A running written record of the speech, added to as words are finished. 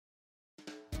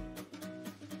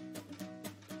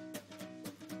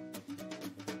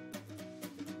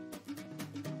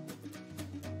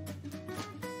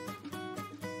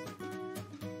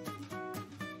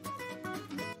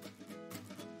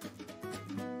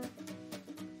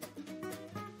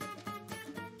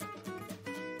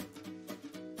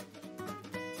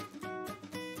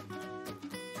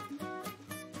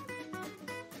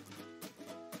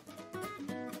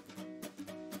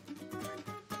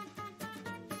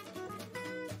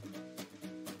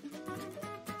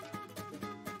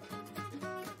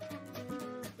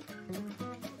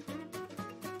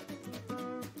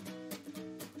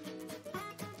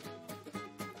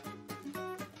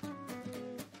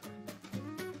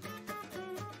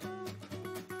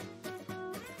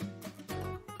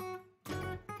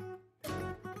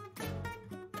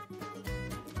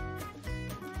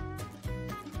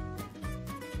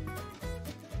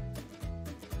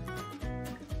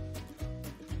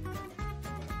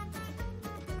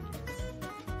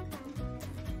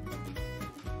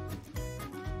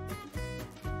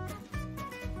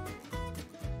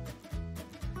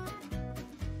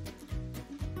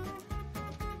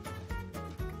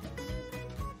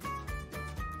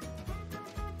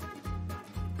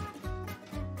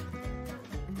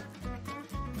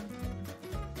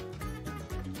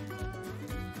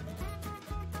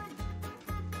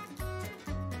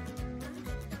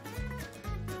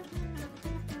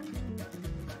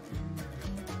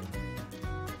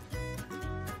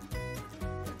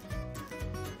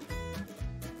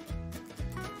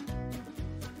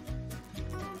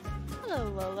Hello,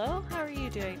 Lolo. How are you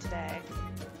doing today?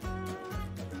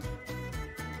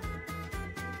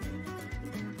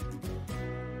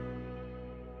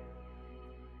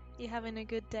 You having a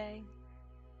good day?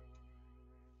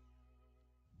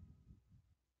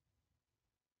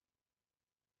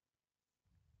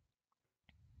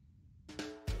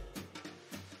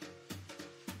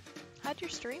 How'd your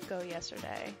stream go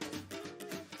yesterday?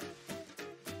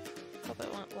 Hope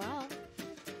it went well.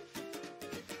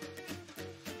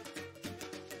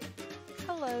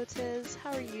 Hello, Tiz.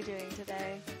 How are you doing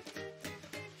today?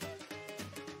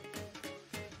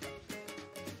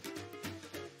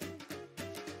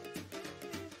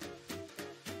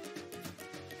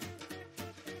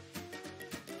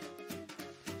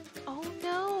 Oh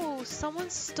no!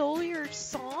 Someone stole your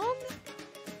song?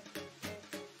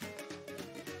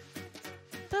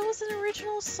 That was an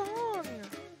original song!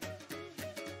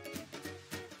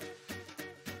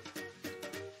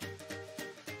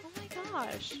 Oh my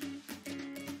gosh.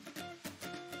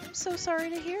 I'm so sorry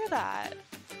to hear that.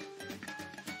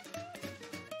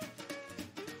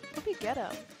 Hope you get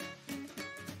him.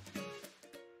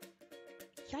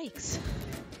 Yikes.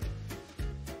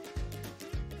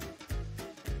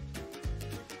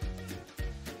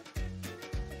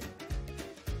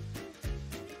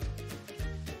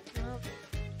 Well,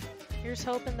 here's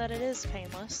hoping that it is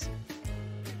painless.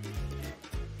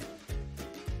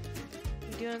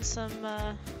 You doing some,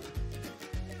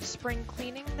 spring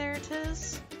cleaning there,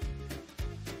 Tiz?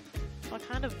 What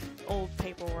kind of old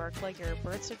paperwork? Like your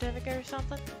birth certificate or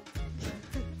something?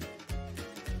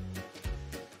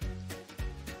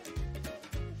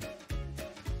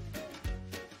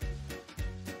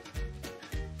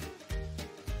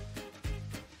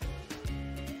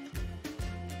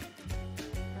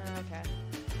 Okay.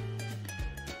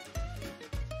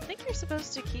 I think you're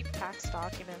supposed to keep tax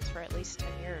documents for at least 10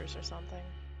 years or something.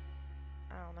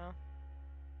 I don't know.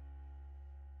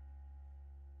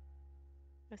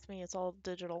 With me, it's all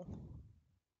digital.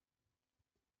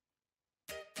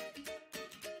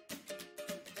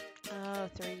 Oh,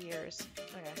 3 years.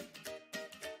 Okay.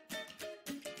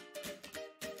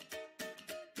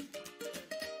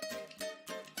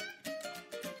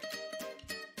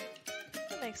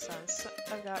 That makes sense.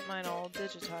 I've got mine all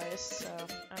digitized, so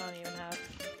I don't even have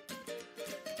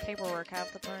paperwork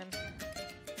half the time.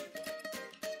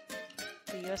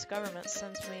 The US government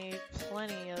sends me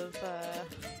plenty of,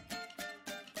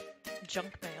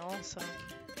 junk mail, so I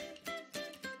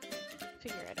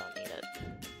figure I don't need it.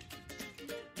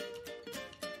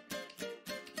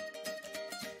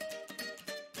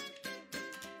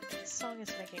 This song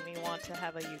is making me want to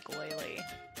have a ukulele.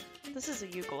 This is a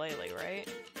ukulele,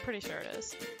 right? Pretty sure it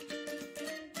is.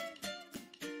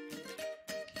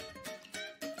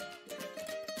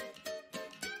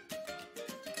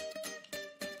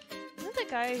 Isn't the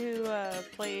guy who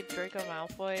played Draco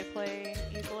Malfoy play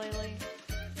ukulele?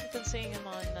 I've been seeing him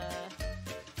on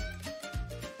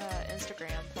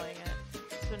Instagram playing it.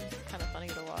 It's been kind of funny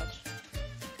to watch.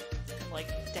 I'm like,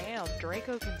 damn,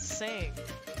 Draco can sing.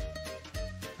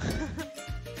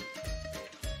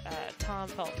 Tom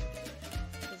Felton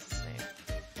is his name.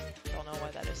 Don't know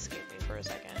why that escaped me for a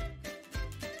second.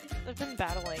 I've been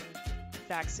battling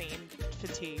vaccine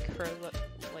fatigue for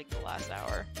like the last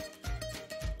hour.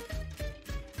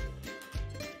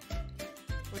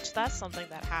 Which that's something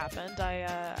that happened.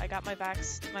 I got my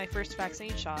first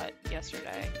vaccine shot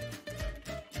yesterday.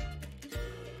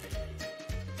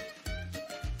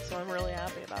 So I'm really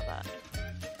happy about that.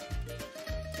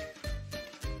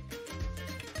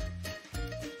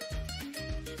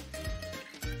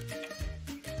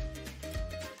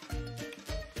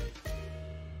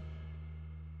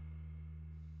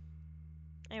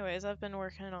 Anyways, I've been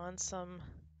working on some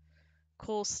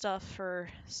cool stuff for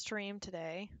stream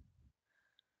today.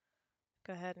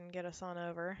 Go ahead and get us on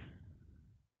over.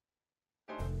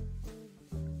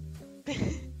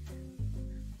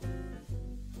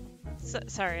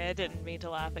 Sorry, I didn't mean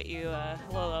to laugh at you,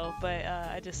 Lolo, but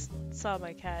I just saw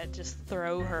my cat just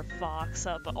throw her fox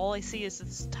up. But all I see is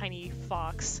this tiny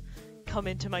fox come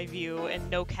into my view and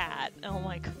no cat. And I'm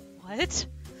like, what?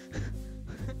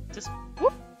 Just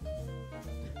whoop!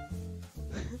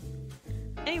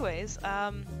 Anyways,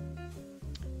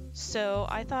 so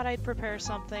I thought I'd prepare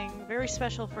something very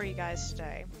special for you guys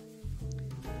today.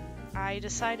 I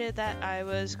decided that I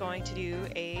was going to do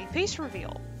a face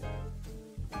reveal.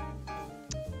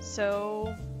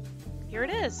 So, here it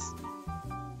is.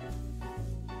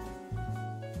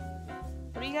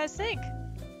 What do you guys think?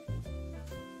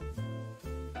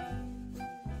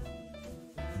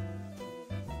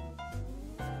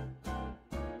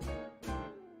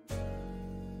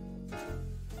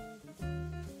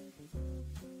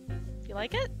 You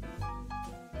like it?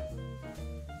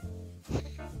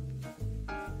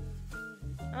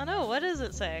 I don't know, what does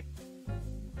it say?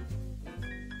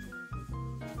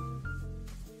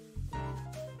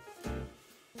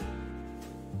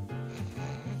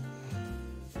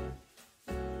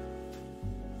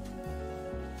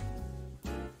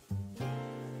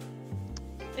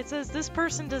 It says this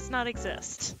person does not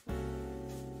exist.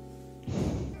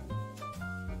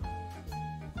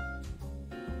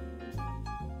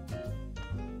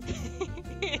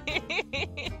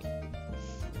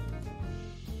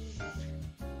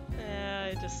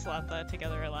 I just slapped that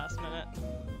together at last minute.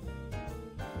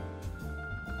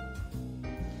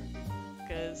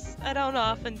 Because I don't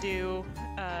often do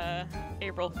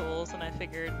April Fools, and I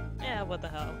figured, yeah, what the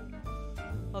hell.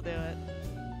 I'll do it.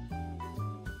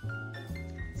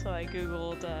 So I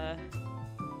googled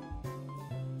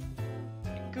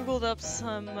up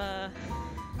some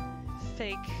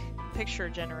fake picture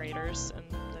generators, and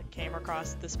I came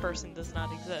across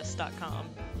thispersondoesnotexist.com.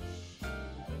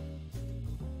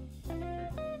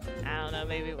 I don't know,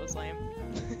 maybe it was lame.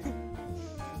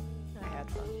 I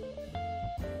had fun.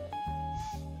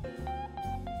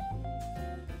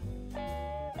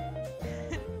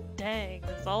 Dang,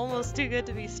 it's almost too good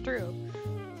to be true.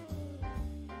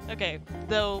 Okay,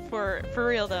 though for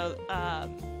real though,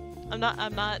 I'm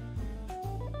not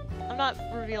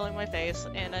revealing my face,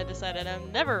 and I decided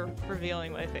I'm never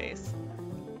revealing my face.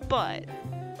 But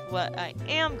what I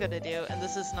am gonna do, and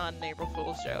this is not an April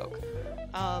Fool's joke,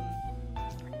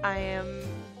 I am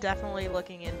definitely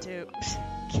looking into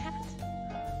cat.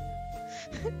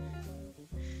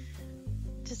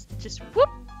 just whoop,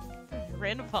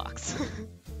 random fox.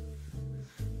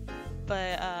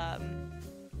 But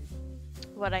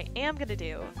what I am going to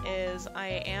do is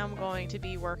I am going to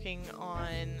be working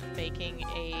on making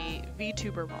a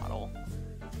VTuber model.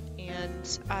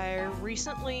 And I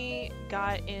recently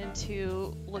got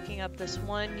into looking up this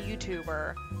one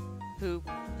YouTuber who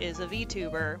is a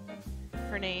VTuber.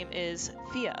 Her name is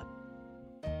Fia.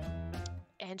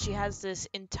 And she has this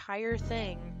entire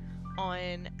thing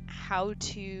on how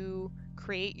to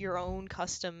create your own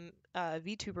custom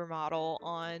VTuber model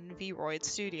on VRoid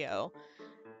Studio.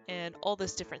 And all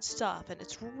this different stuff, and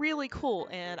it's really cool,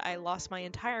 and I lost my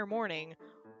entire morning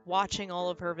watching all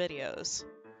of her videos,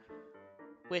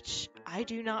 which I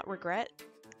do not regret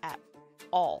at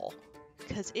all,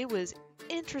 because it was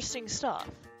interesting stuff.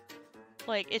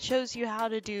 Like, it shows you how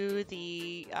to do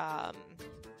the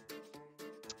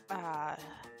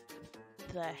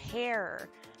hair,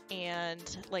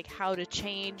 and like how to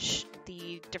change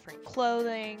the different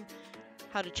clothing,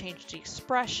 how to change the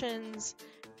expressions,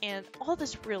 and all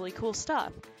this really cool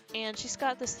stuff. And she's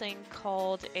got this thing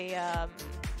called a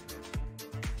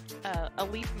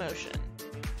leaf motion,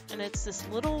 and it's this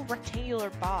little rectangular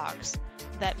box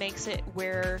that makes it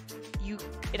where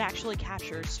it actually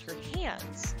captures your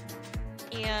hands.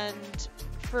 And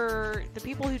for the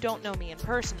people who don't know me in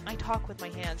person, I talk with my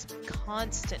hands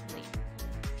constantly,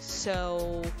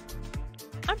 so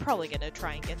I'm probably gonna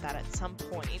try and get that at some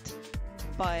point.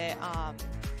 But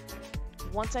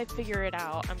once I figure it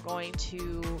out, I'm going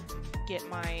to get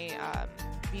my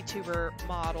VTuber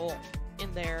model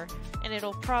in there, and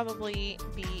it'll probably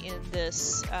be in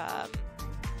this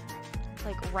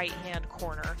like right-hand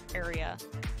corner area,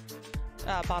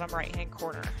 bottom right-hand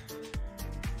corner.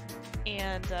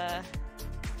 And the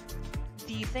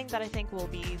thing that I think will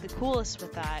be the coolest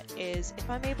with that is if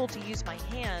I'm able to use my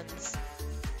hands,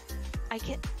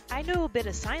 I know a bit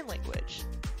of sign language.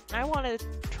 I want to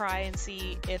try and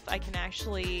see if I can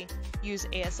actually use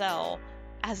ASL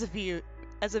as a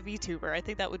VTuber. I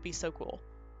think that would be so cool.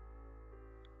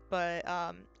 But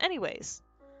anyways,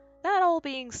 that all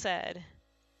being said,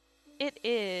 it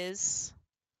is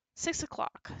 6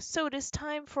 o'clock, so it is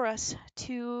time for us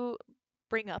to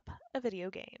bring up a video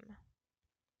game.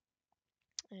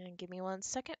 And give me 1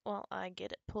 second while I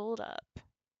get it pulled up.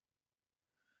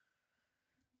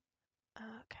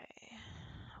 Okay.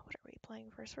 What are we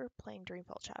playing first? We're playing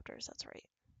Dreamfall chapters, that's right.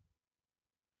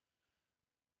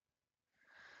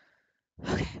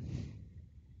 Okay.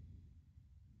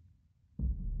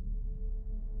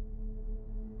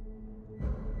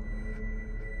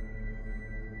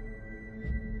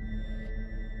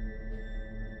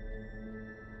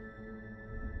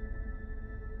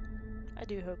 I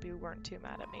do hope you weren't too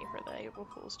mad at me for the April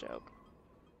Fool's joke.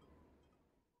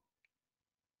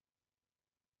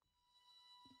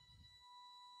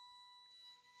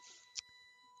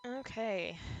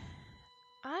 Okay.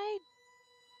 I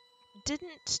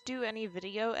didn't do any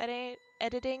video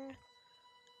editing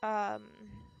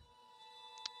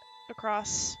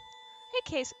across.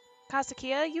 Hey,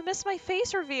 Kasakia, you missed my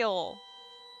face reveal.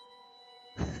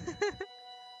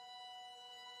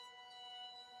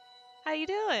 How you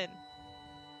doing?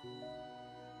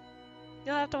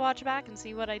 You'll have to watch back and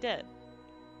see what I did.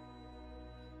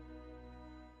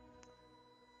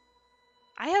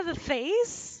 I have a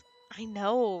face? I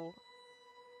know.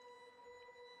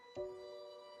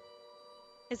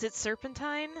 Is it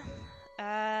Serpentine?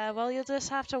 Well, you'll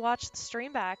just have to watch the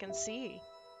stream back and see.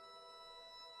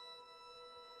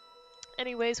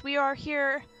 Anyways, we are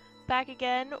here back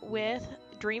again with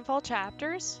Dreamfall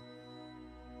chapters.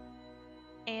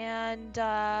 And,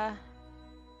 hold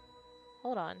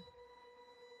on.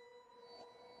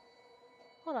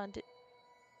 Hold on.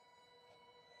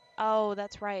 Oh,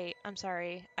 that's right. I'm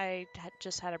sorry. I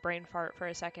just had a brain fart for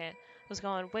a second. I was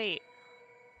going, wait,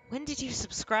 when did you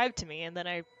subscribe to me? And then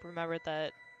I remembered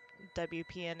that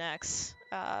WPNX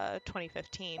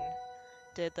 2015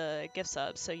 did the gift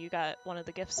subs, so you got one of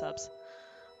the gift subs.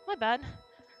 My bad.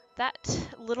 That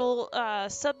little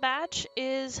sub badge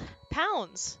is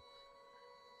Pounds,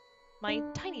 my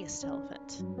tiniest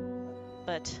elephant.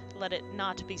 But let it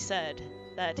not be said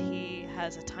that he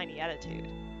has a tiny attitude.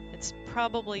 It's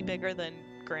probably bigger than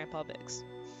Grandpa Biggs.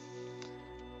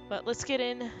 But let's get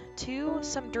into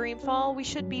some Dreamfall. We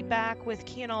should be back with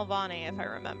Kian if I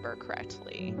remember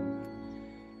correctly.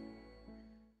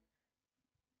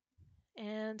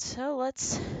 And so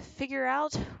let's figure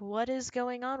out what is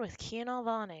going on with Kian.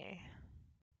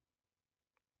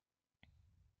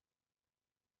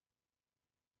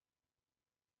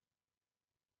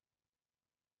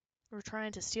 We're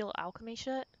trying to steal alchemy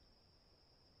shit?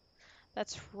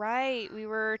 That's right, we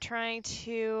were trying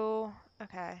to...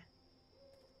 Okay.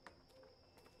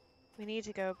 We need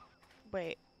to go...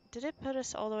 Wait, did it put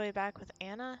us all the way back with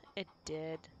Anna? It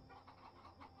did.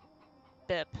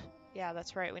 Bip. Yeah,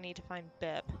 that's right, we need to find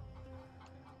Bip.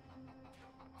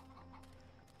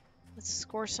 Let's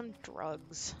score some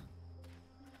drugs.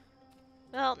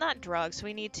 Well, not drugs,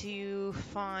 we need to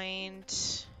find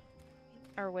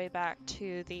our way back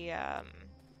to the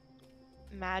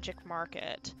magic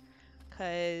market.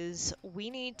 Because we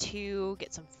need to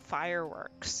get some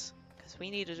fireworks. Because we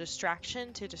need a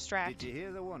distraction to distract... Did you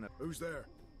hear the one? Who's there?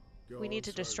 We need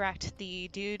to distract the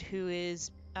dude who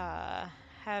is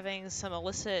having some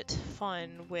illicit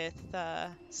fun with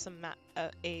a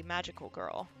magical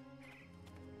girl.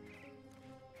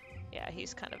 Yeah,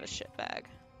 he's kind of a shitbag.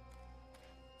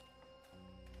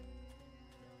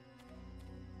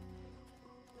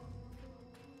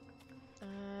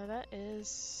 That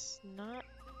is not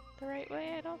the right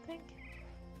way, I don't think.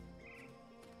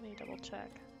 Let me double check.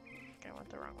 I think I went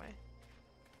the wrong way.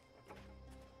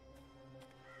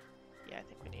 Yeah, I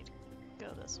think we need to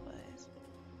go this way.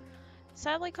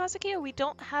 Sadly, Kazukiya, we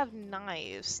don't have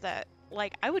knives that,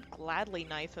 like, I would gladly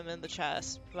knife him in the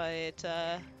chest, but,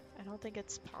 I don't think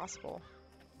it's possible.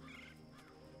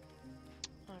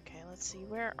 Okay, let's see,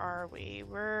 where are we?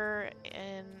 We're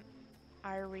in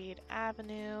Ireed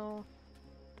Avenue.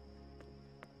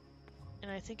 And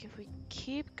I think if we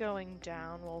keep going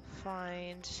down, we'll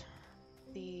find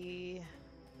the,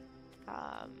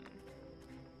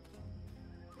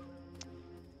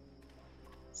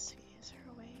 let's see, is there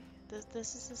a way?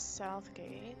 This is the south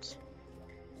gate.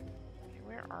 Okay,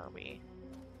 where are we?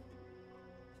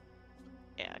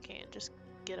 Yeah, I can't just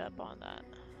get up on that.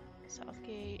 South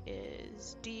gate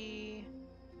is D.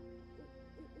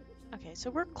 Okay,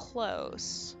 so we're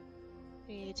close.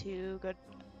 We need to go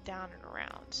down and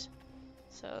around.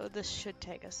 So this should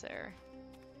take us there.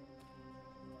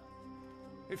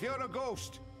 If you're a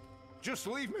ghost, just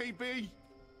leave me be.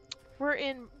 We're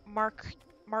in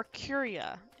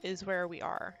Marcuria is where we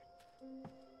are.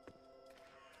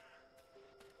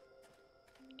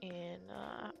 In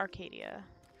Arcadia.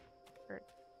 Or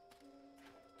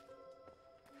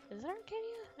is it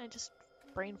Arcadia? I just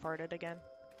brain farted again.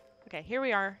 Okay, here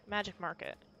we are, Magic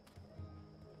Market.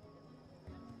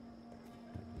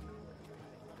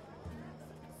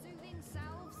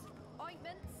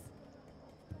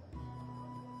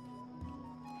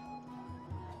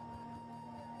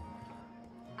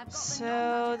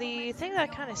 So the thing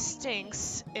that kind of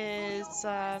stinks is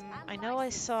I know I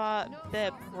saw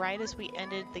Bip right as we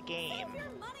ended the game.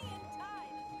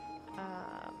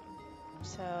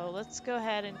 So let's go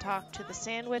ahead and talk to the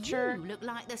sandwicher. You look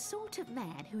like the sort of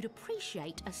man who'd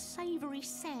appreciate a savoury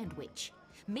sandwich.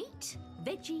 Meat,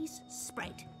 veggies,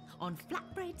 spread. On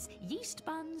flatbreads, yeast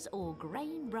buns, or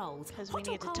grain rolls. Because we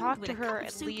need to talk to her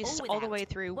at least all the way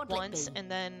through once, and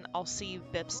then I'll see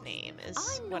Bip's name,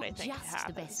 is what I think happens. I'm not just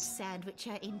the best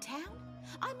sandwicher in town.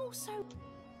 I'm also...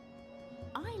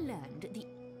 I learned the...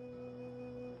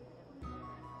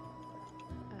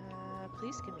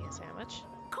 Please give me a sandwich.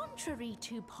 Contrary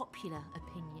to popular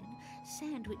opinion,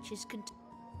 sandwiches can...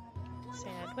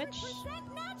 Sandwich.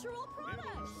 100% natural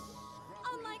product.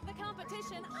 Unlike the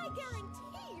competition, I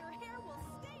guarantee your hair will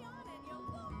stay on and you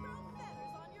won't grow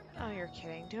feathers on your back. Oh, you're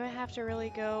kidding. Do I have to really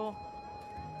go?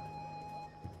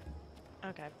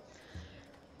 Okay.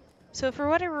 So for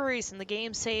whatever reason, the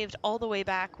game saved all the way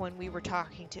back when we were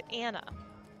talking to Anna.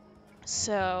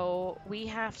 So we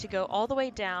have to go all the way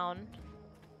down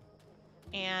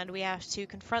and we have to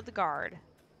confront the guard.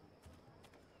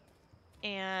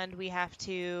 And we have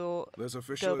to There's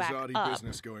official go back Azadi up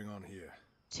business going on here.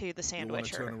 to the You want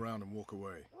to turn sandwicher. around and walk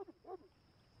away.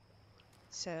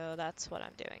 So that's what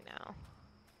I'm doing now.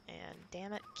 And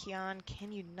damn it, Kian,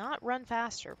 can you not run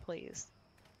faster, please?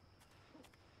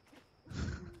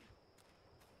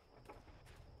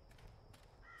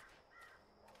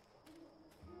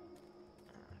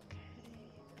 Okay,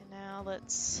 and now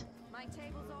let's... My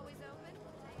table's always open.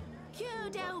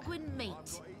 Cured Elgin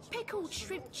meat, pickled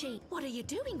shrimp cheese. What are you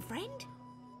doing, friend?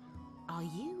 Are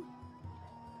you?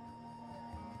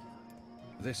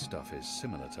 This stuff is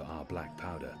similar to our black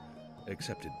powder,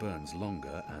 except it burns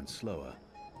longer and slower.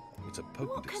 It's a potent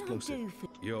What can explosive. I do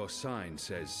for... Your sign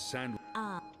says sandwich.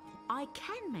 I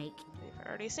can make... We've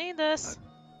already seen this.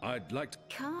 I'd like to...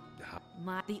 Can't...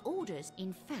 The orders,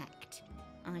 in fact.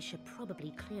 I should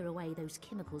probably clear away those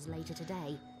chemicals later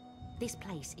today. This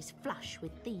place is flush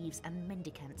with thieves and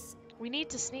mendicants. We need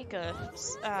to sneak a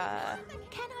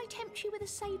Can I tempt you with a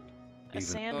save?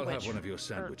 sandwich. I'll have one of your or-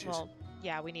 sandwiches. well,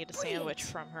 yeah, we need a Brilliant. sandwich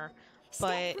from her.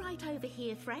 Step But right over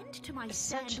here, friend, to my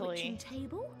essentially- sandwiching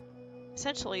table.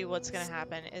 essentially what's going to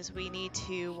happen is we need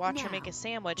to watch her make a Now,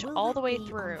 sandwich will all that the way be on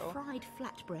through. fried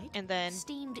flatbread, and then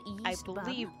steamed I yeast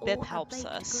believe bun, Bip or a helps baked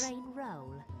us. grain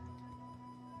roll.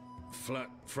 Flat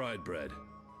fried bread.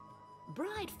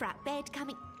 Bride flatbread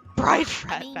coming. Bride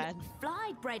I mean, flatbread.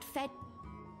 fried bread fed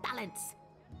balance.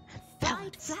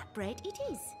 Fried Balance. flatbread it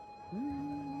is.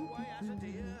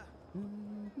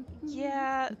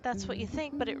 Yeah, that's what you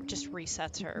think, but it just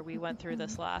resets her. We went through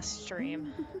this last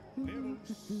stream.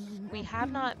 We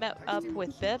have not met up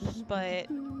with Bip, but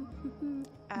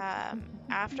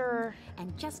after,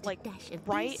 And just like, a dash of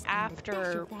right this and a dash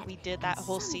after of that, we did and that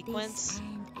whole some of this sequence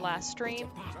and a last bit of stream,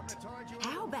 that.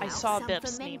 How I about saw some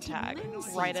Bip's name fermented tag moon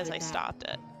seeds right as with I that? stopped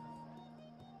it.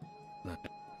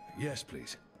 Yes,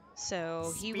 please.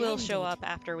 So he will show Splendid. up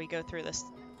after we go through this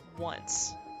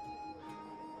once.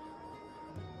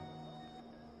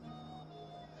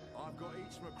 I've got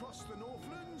eats from across the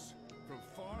Northlands, from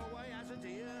far away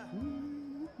Azadi.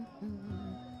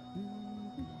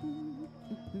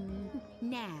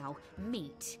 Now,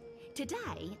 meat.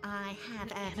 Today I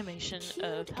have a Animation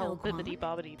cured of hell elguin, bibbidi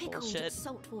bobbidi pickled bullshit.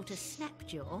 saltwater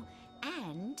snapjaw,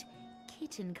 and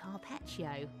kitten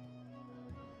carpaccio.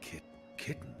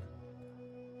 Kitten.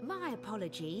 My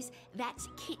apologies, that's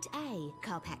Kit A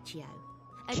carpaccio,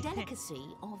 a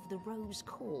delicacy of the Rose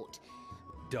Court.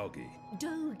 Doggy.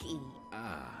 Dogie.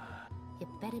 Ah. You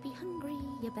better be hungry,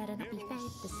 you better not be fed.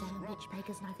 The sandwich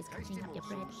maker's knife is cutting up your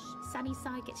bread. Sunny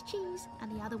side gets cheese,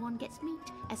 and the other one gets meat.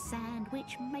 A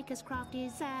sandwich maker's craft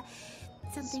is,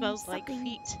 something... Smells like something-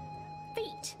 feet.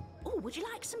 Feet. Oh, would you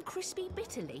like some crispy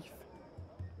bitter leaf?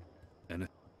 And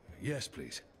yes,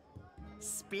 please.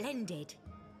 Splendid.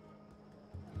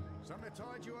 Something to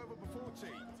tide you over before tea.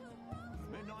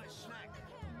 Midnight snack.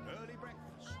 Early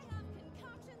breakfast. I have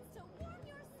concoctions to warm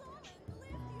your soul and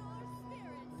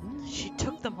lift your spirits. She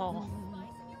took them all.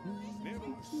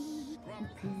 Nibbles.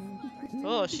 Scrump.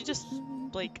 Oh, she just,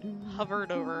 like,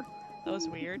 hovered over. That was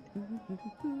weird.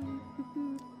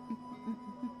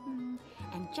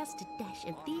 And just a dash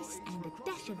of this, and a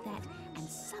dash of that, and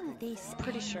some of this,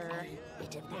 Pretty and sure. a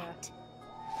bit of that.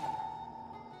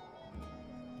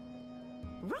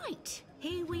 Right,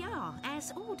 here we are,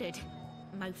 as ordered.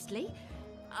 Mostly.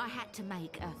 I had to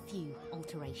make a few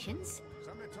alterations.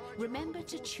 Something to tide you Remember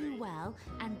to chew well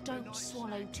and don't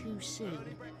swallow too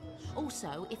soon.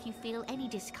 Also, if you feel any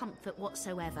discomfort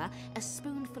whatsoever, a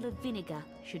spoonful of vinegar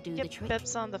should do the Yep, trick.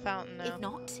 Bip's on the fountain now. If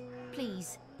not,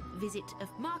 please visit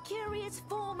Mercuria's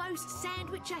foremost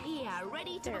sandwicher here,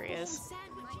 ready to There he perform is.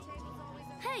 sandwich.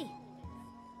 Hey!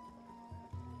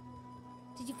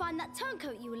 Did you find that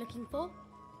turncoat you were looking for?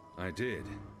 I did.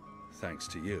 Thanks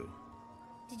to you.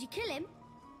 Did you kill him?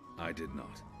 I did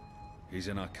not. He's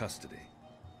in our custody.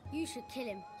 You should kill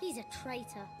him. He's a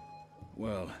traitor.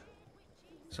 Well,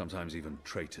 sometimes even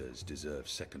traitors deserve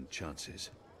second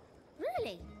chances.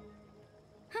 Really?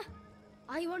 Huh.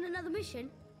 Are you on another mission?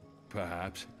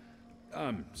 Perhaps.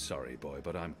 I'm sorry, boy,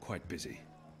 but I'm quite busy.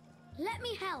 Let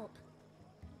me help.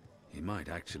 He might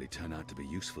actually turn out to be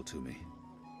useful to me.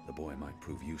 The boy might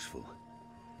prove useful.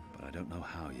 But I don't know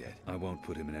how yet. I won't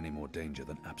put him in any more danger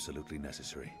than absolutely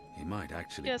necessary. He might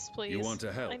actually. Yes, please. You want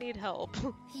to help? I need help.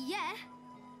 Yeah.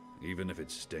 Even if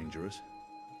it's dangerous?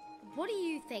 What do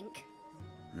you think?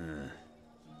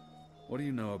 What do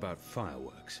you know about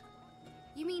fireworks?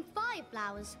 You mean fire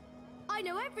flowers? I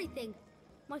know everything.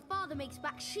 My father makes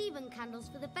Bakshivan candles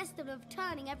for the Festival of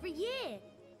Turning every year.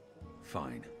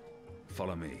 Fine.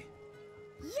 Follow me.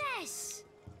 Yes!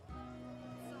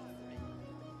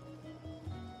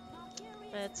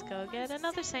 Let's go get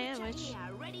another sandwich. Here,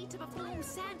 ready to perform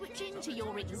sandwiching to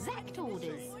your exact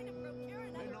orders.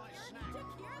 Midnight snack.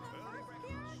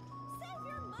 Save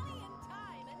your money and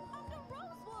time and come to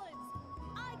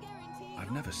Rosewoods. I guarantee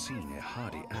I've never seen a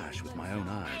hardy ash with my own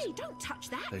eyes. Hey, don't touch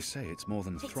that! They say it's more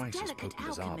than It's thrice as delicate potent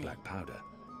as our alchemy. black powder.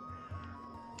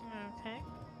 Okay.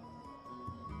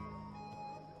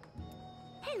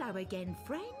 Hello again,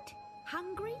 friend.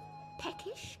 Hungry?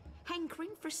 Peckish? Hankering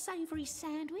for a savoury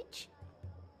sandwich?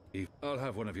 I'll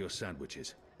have one of your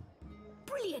sandwiches.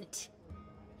 Brilliant!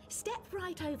 Step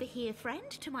right over here, friend,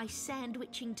 to my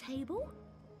sandwiching table.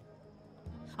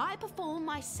 I perform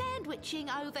my sandwiching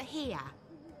over here.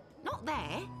 Not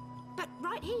there, but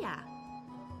right here.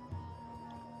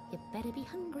 You better be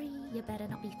hungry, you better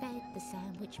not be fed. The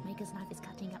sandwich maker's knife is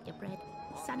cutting up your bread.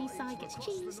 Sunny side gets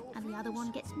cheese, and the other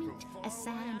one gets meat. A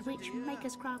sandwich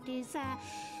maker's craft is,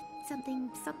 something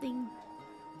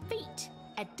feet.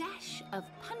 A dash of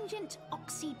pungent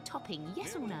oxy topping,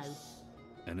 yes or no?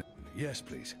 And yes,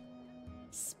 please.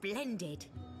 Splendid.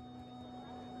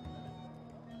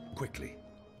 Quickly,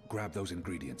 grab those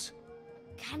ingredients.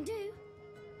 Can do.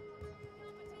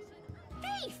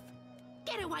 Thief!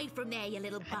 Get away from there, you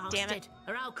little God damn bastard, it.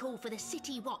 or I'll call for the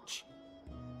city watch.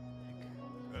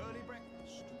 Early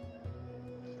breakfast.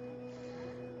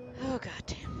 Oh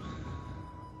goddamn.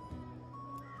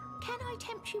 Can I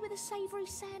tempt you with a savoury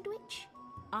sandwich?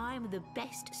 I'm the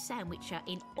best sandwicher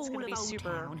in It's all gonna of be Old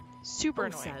Town. super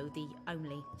Also, annoying. the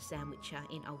only sandwicher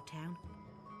in Old Town.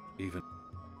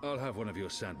 I'll have one of your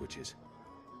sandwiches.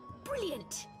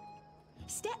 Brilliant!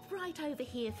 Step right over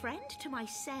here, friend, to my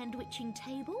sandwiching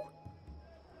table.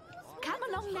 Come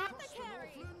along, lad.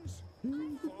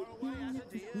 Far away as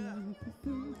a deer.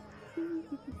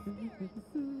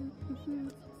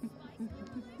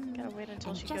 Gotta wait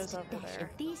until And she just goes over a dash there.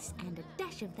 of this and a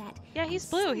dash of that. Yeah, he's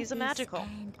and blue, some he's of a this magical.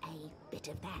 And a bit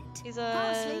of that. He's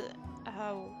Parsley.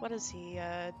 what is he?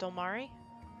 Dolmari?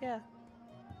 Yeah.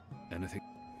 Anything?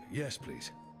 Yes,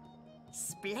 please.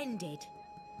 Splendid.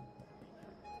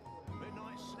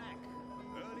 Midnight snack.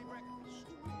 Early breakfast.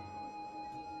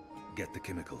 Get the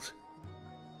chemicals.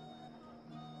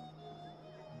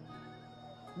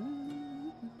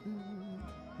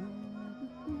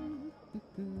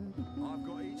 I've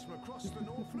got eats from across the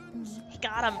Northlands. He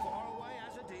got him. Far away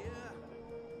as a deer.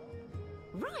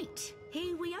 Right,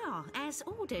 here we are, as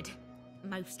ordered.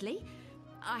 Mostly.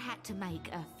 I had to make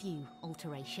a few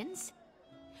alterations.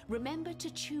 Remember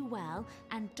to chew well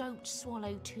and don't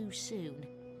swallow too soon.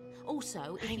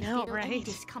 Also, if I you know, feel any right?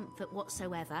 discomfort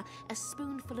whatsoever, a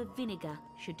spoonful of vinegar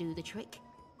should do the trick.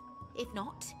 If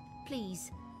not,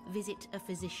 please visit a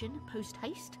physician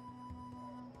post-haste.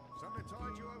 Something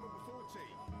tide you over before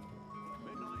tea.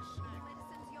 Midnight snack.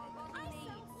 medicines your body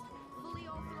needs. Fully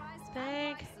authorized and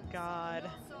Thank licensed.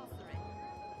 God. Sorcery.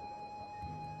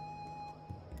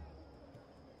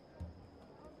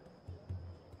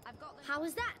 I've got the How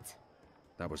was that?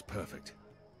 That was perfect.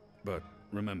 But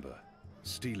remember,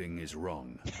 stealing is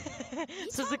wrong.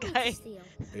 You Says the told me guy. to steal.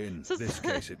 In So- this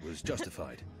case, it was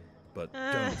justified. But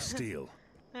don't steal.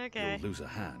 Okay. You'll lose a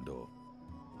hand or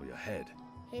your head.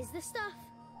 Here's the stuff.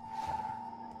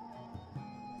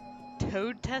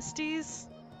 Toad testes?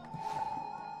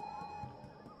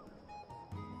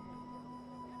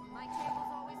 My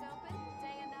table's always open,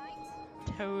 day and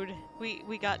night. Toad.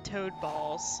 We got toad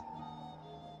balls.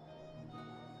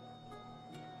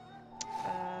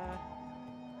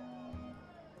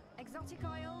 Exotic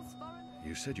oils, foreign.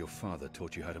 You said your father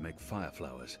taught you how to make fire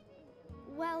flowers.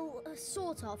 Well,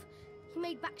 sort of. He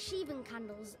made Bakshivan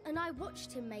candles, and I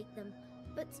watched him make them,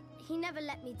 but he never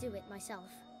let me do it myself.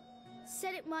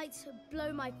 Said it might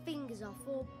blow my fingers off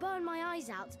or burn my eyes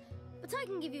out, but I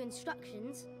can give you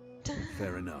instructions.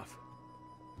 Fair enough.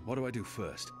 What do I do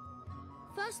first?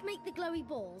 First, make the glowy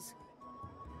balls.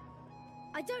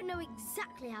 I don't know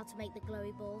exactly how to make the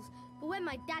glowy balls, but when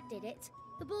my dad did it,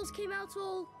 the balls came out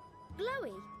all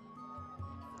glowy.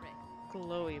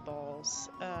 Glowy balls.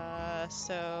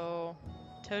 So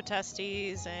toad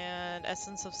testes and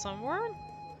essence of some worm?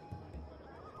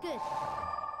 Good.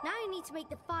 Now you need to make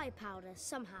the fire powder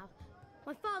somehow.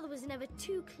 My father was never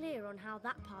too clear on how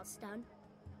that part's done.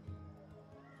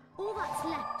 All that's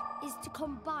left is to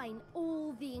combine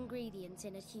all the ingredients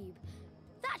in a tube.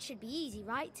 That should be easy,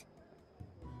 right?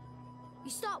 You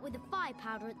start with the fire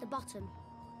powder at the bottom,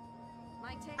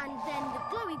 and then the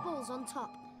glowy balls on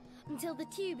top, until the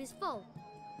tube is full.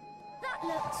 That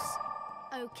looks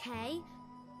okay.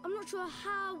 I'm not sure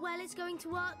how well it's going to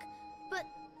work, but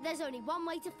there's only one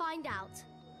way to find out.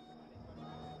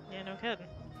 Yeah, no kidding.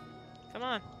 Come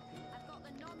on.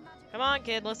 Come on,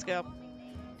 kid, let's go.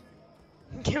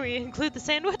 Can we include the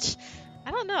sandwich?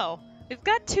 I don't know. We've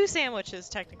got 2 sandwiches,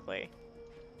 technically.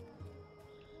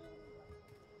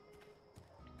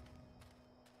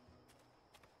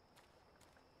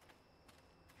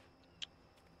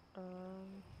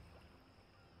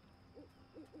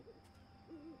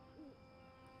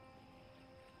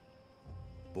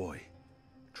 Boy,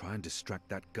 try and distract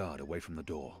that guard away from the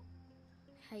door.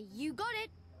 Hey, you got it.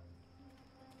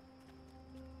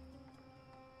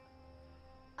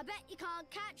 I bet you can't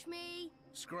catch me.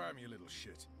 Scram, you little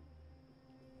shit.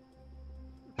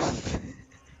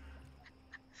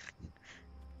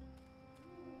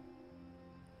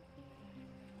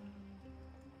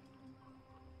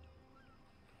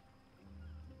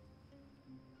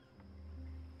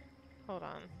 Hold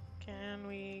on. Can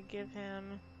we give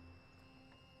him...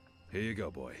 Here you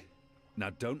go, boy.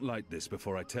 Now don't light this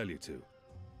before I tell you to.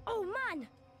 Oh, man.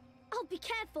 I'll be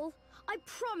careful. I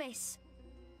promise.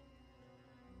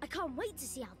 I can't wait to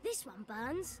see how this one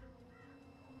burns.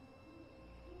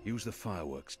 Use the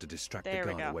fireworks to distract There the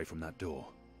we guard go. away from that door.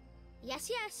 Yes,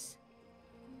 yes.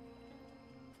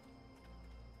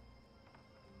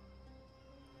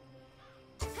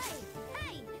 Hey,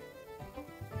 hey!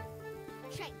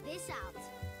 Check this out.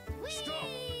 Whee! Stop!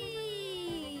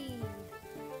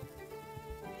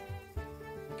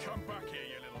 Come back here,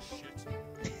 you little shit.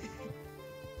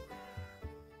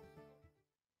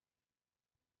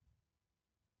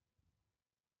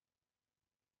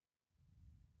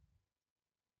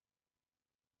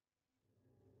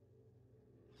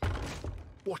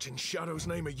 What in Shadow's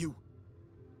name are you?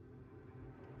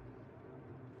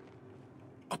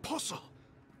 Apostle!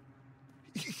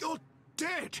 You're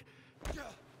dead!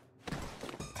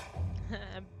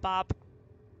 Bop.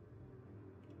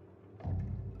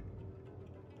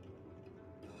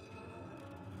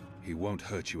 He won't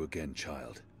hurt you again,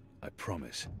 child. I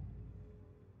promise.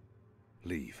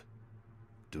 Leave.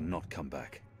 Do not come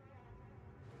back.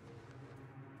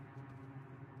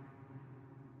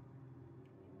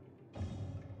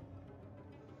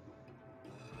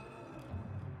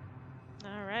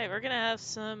 Alright, we're gonna have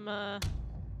some,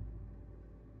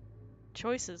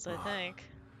 choices, I think.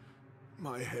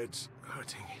 My head's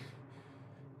hurting.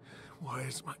 Why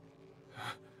is my...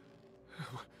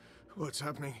 What's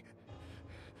happening?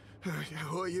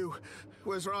 Who are you?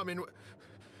 Where's Ramin?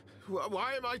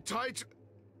 Why am I tied?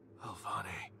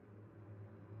 Alvani.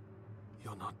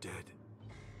 You're not dead.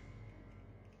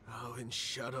 Oh, in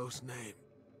Shadow's name.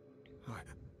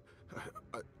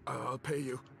 I'll pay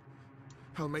you.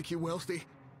 I'll make you wealthy.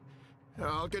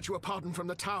 I'll get you a pardon from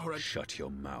the tower and... Shut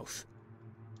your mouth.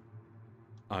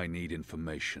 I need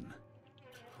information.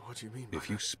 What do you mean by If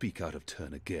you that? speak out of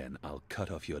turn again, I'll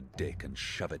cut off your dick and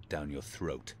shove it down your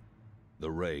throat. The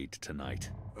raid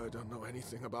tonight. I don't know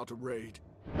anything about a raid.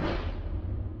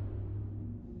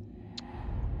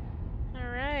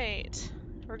 Alright.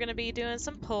 We're gonna be doing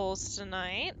some polls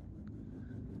tonight.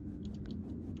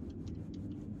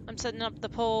 I'm setting up the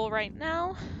poll right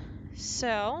now.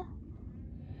 So,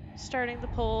 starting the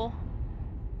poll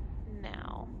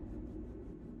now.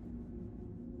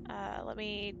 Let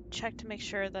me check to make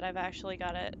sure that I've actually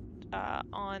got it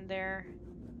on there.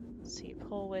 Let's see,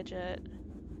 poll widget.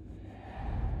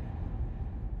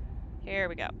 Here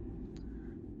we go.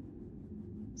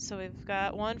 So we've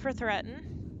got one for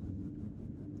threaten.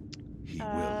 He will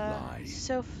lie.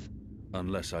 So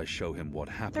Unless I show him what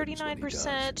happens when he does.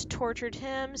 39% tortured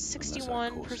him, Unless I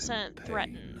 61% cause him pain.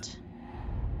 threatened.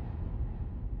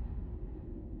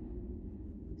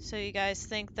 So you guys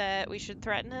think that we should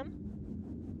threaten him?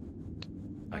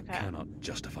 I Okay. cannot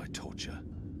justify torture.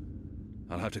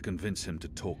 I'll have to convince him to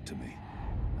talk to me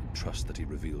and trust that he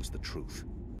reveals the truth.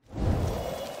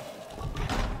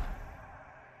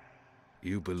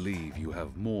 You believe you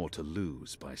have more to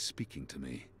lose by speaking to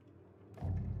me.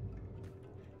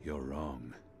 You're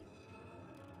wrong.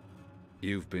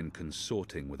 You've been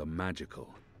consorting with a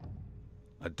magical,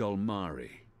 a Dolmari,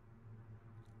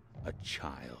 a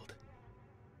child.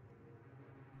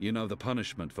 You know the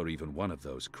punishment for even one of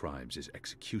those crimes is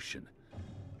execution.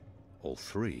 All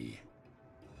three.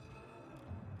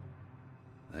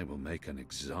 They will make an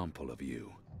example of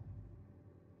you.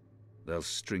 They'll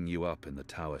string you up in the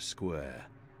tower square.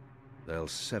 They'll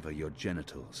sever your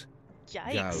genitals,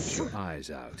 gouge Yikes. your eyes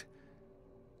out,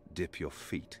 dip your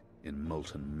feet in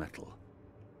molten metal.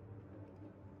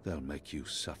 They'll make you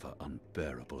suffer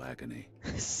unbearable agony.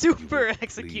 Super You will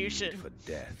execution. plead for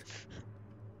death.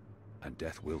 And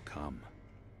death will come.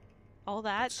 All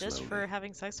that But just for slowly.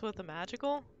 having sex with a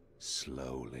magical?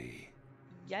 Slowly.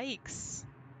 Yikes.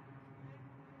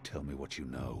 Tell me what you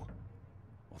know,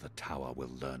 or the tower will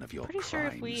learn of your Pretty crimes. sure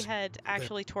if we had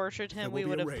actually tortured him, there we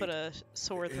will would be a have put raid a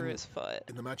sword through his foot.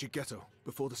 In the Magic Ghetto,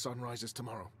 before the sun rises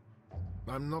tomorrow.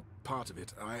 I'm not part of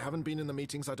it. I haven't been in the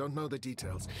meetings, I don't know the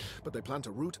details. But they plan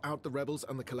to root out the rebels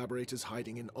and the collaborators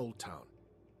hiding in Old Town.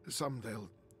 Some they'll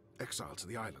exile to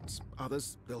the islands,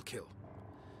 others they'll kill.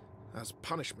 As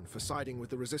punishment for siding with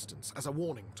the Resistance, as a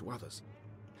warning to others.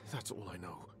 That's all I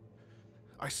know.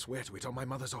 I swear to it on my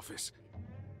mother's office.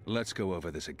 Let's go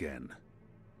over this again.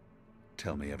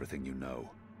 Tell me everything you know.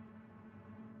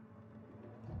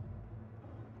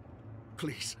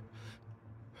 Please,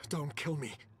 don't kill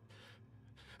me.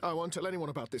 I won't tell anyone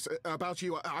about this. About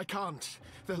you, I can't.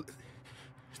 They'll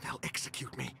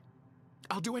execute me.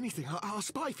 I'll do anything. I'll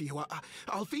spy for you.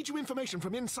 I'll feed you information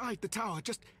from inside the tower.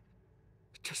 Just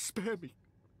spare me.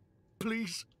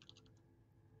 Please.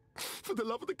 For the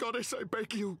love of the goddess, I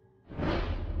beg you.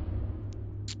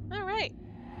 Alright.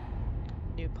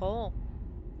 New poll.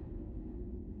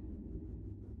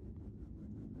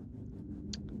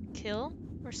 Kill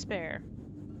or spare?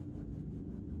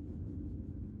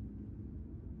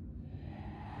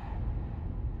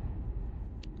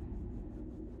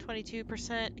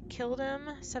 %, killed him,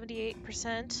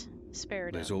 78% spared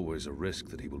him. There's always a risk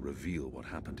that he will reveal what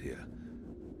happened here.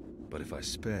 But if I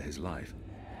spare his life,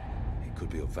 he could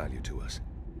be of value to us.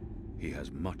 He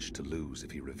has much to lose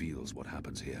if he reveals what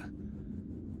happens here.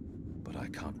 But I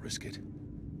can't risk it.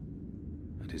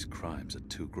 And his crimes are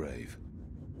too grave.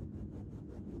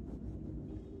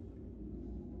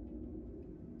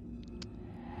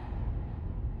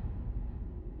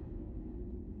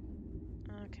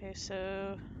 Okay,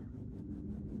 so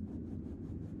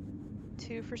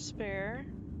 2 for spare.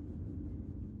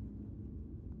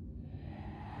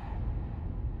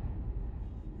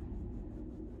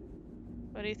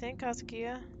 What do you think,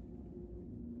 Kazukiya?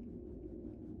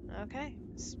 Okay,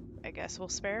 I guess we'll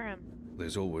spare him.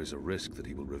 There's always a risk that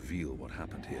he will reveal what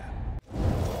happened here.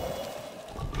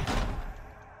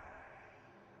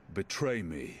 Betray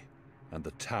me, and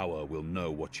the tower will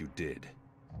know what you did.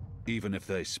 Even if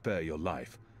they spare your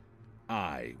life,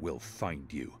 I will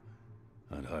find you,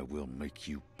 and I will make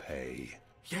you pay.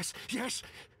 Yes, yes.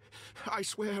 I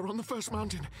swear on the first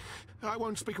mountain. I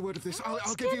won't speak a word of this. I'll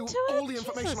Let's give get you to it. all the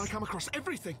information Jesus. I come across.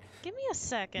 Everything. Give me a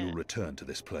second. You'll return to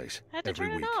this place I had to every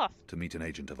turn it week off. to meet an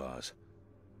agent of ours.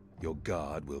 Your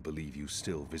guard will believe you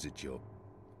still visit your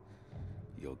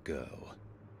girl.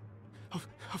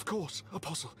 Of course,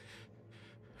 Apostle.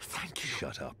 Thank you.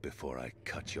 Shut up before I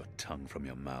cut your tongue from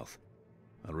your mouth.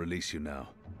 I'll release you now,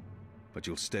 but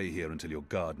you'll stay here until your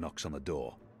guard knocks on the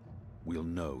door. We'll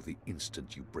know the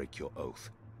instant you break your oath.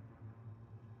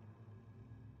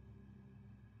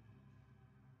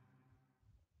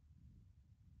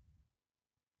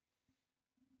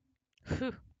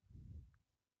 Whew.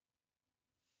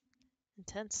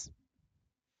 Intense.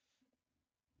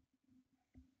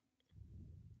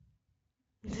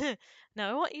 Now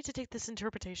I want you to take this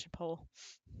interpretation poll.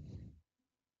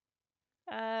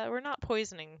 We're not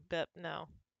poisoning, but no.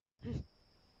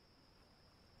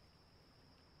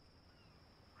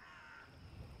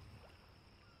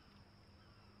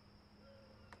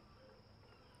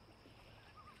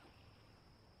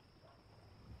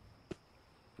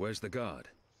 Where's the guard?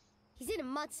 He's in a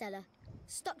mud cellar,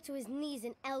 stuck to his knees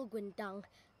in Elgwyn dung.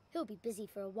 He'll be busy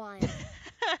for a while.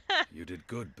 You did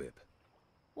good, Bip.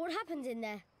 What happened in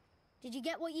there? Did you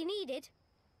get what you needed?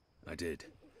 I did.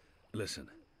 Listen,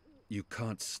 you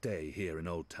can't stay here in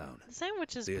Old Town. The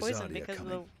sandwich is The poisoned Azadi are because of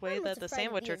the coming. way I'm that not the afraid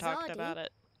of the sandwicher talked Azadi. about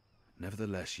it.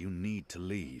 Nevertheless, you need to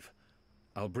leave.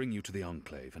 I'll bring you to the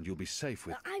Enclave, and you'll be safe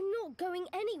with... I'm not going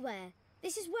anywhere.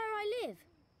 This is where I live.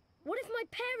 What if my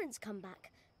parents come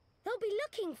back? They'll be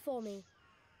looking for me.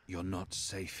 You're not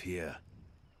safe here.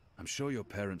 I'm sure your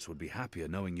parents would be happier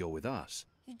knowing you're with us.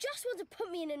 You just want to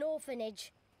put me in an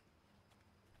orphanage.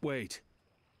 Wait.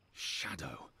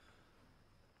 Shadow.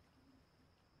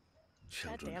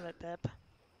 God Children. damn it, Pip.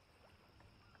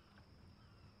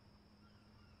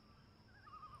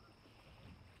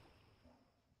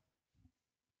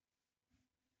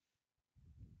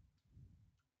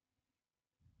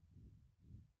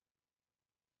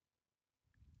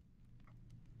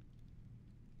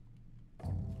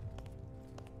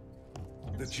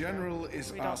 The General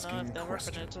is We don't know asking if the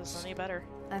orphanage questions. is any better.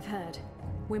 I've heard.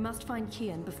 We must find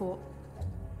Kian before...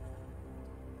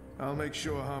 I'll make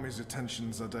sure Harmy's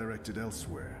attentions are directed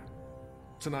elsewhere.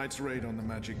 Tonight's raid on the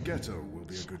Magic Ghetto will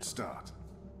be a good start.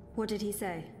 What did he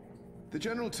say? The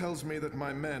General tells me that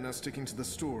my men are sticking to the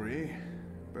story,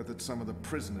 but that some of the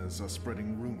prisoners are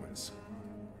spreading rumors.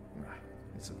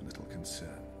 It's of little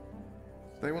concern.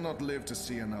 They will not live to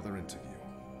see another interview.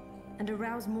 And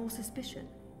arouse more suspicion?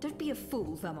 Don't be a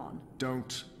fool, Vermon.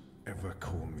 Don't ever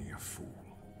call me a fool.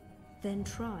 Then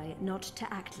try not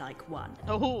to act like one.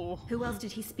 Oh. Who else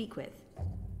did he speak with?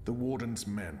 The Warden's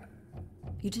men.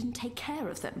 You didn't take care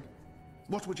of them.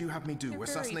 What would you have me do? You're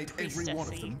Assassinate very every one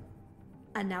of priestessy. them?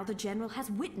 And now the General has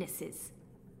witnesses.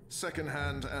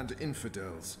 Secondhand and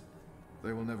infidels.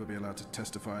 They will never be allowed to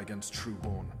testify against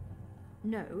Trueborn.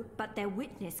 No, but their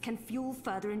witness can fuel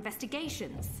further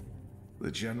investigations. The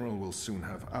General will soon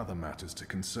have other matters to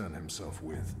concern himself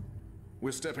with.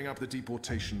 We're stepping up the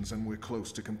deportations and we're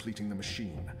close to completing the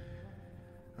machine.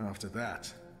 After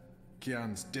that,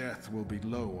 Kian's death will be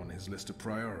low on his list of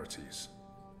priorities.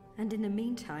 And in the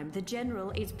meantime, the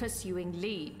General is pursuing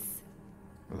leads.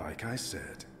 Like I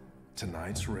said,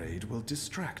 tonight's raid will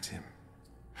distract him.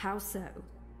 How so?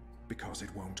 Because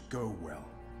it won't go well.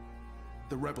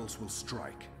 The rebels will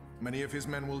strike. Many of his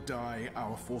men will die,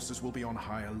 our forces will be on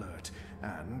high alert,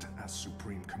 and, as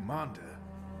Supreme Commander,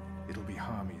 it'll be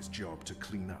Harmy's job to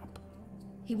clean up.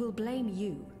 He will blame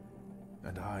you.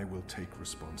 And I will take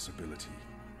responsibility.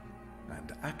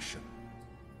 And action.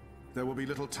 There will be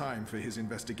little time for his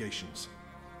investigations.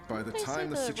 By the They time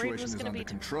the said the raid situation was is gonna under be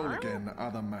control tomorrow? again,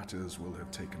 other matters will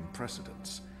have taken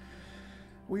precedence.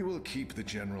 We will keep the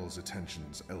General's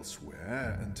attentions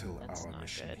elsewhere until That's our not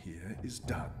mission good. here is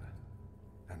done.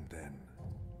 And then,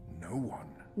 No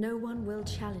one will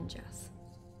challenge us.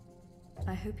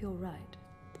 I hope you're right.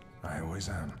 I always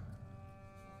am.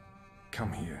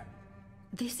 Come here.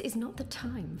 This is not the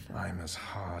time for... I'm as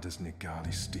hard as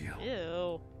Nigali steel.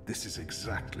 Ew. This is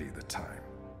exactly the time.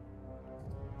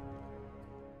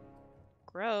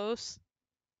 Gross.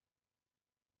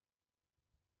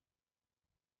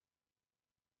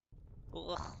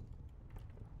 Ugh.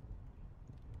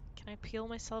 Can I peel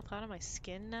myself out of my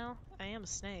skin now? I am a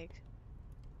snake.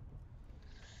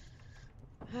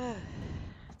 I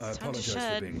It's time to apologize for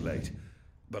shed. being late,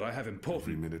 but I have Every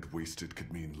important... minute wasted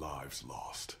could mean lives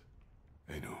lost.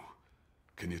 Anu,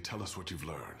 can you tell us what you've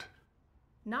learned?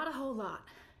 Not a whole lot.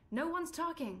 No one's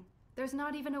talking. There's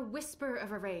not even a whisper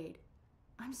of a raid.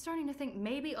 I'm starting to think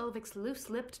maybe Ulvik's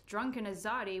loose-lipped, drunken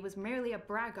Azadi was merely a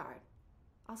braggart.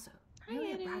 Also,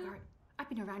 really a Anu. braggart? I've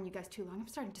been around you guys too long. I'm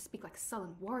starting to speak like a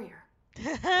sullen warrior.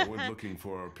 I went looking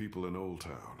for our people in Old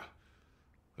Town.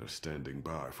 They're standing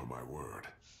by for my word.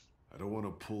 I don't want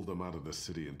to pull them out of the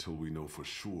city until we know for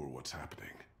sure what's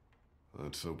happening.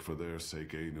 Let's hope for their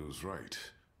sake Anu's right,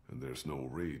 and there's no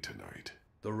raid tonight.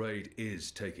 The raid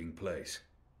is taking place,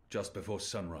 just before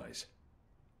sunrise.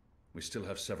 We still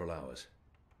have several hours.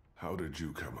 How did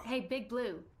you come up? Hey, Big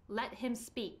Blue, let him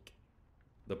speak.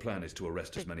 The plan is to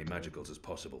arrest as many magicals as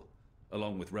possible,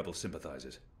 along with rebel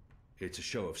sympathizers. It's a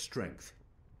show of strength.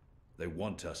 They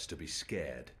want us to be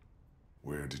scared.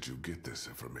 Where did you get this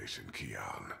information,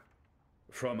 Kian?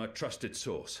 From a trusted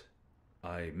source.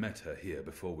 I met her here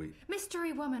before we...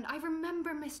 Mystery Woman! I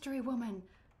remember Mystery Woman!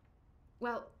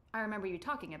 Well, I remember you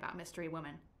talking about Mystery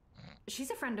Woman. She's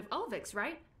a friend of Ulvik's,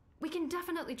 right? We can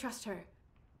definitely trust her.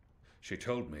 She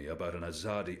told me about an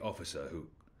Azadi officer who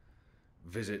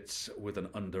visits with an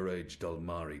underage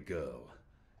Dalmari girl.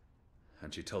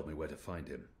 And she told me where to find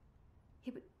him.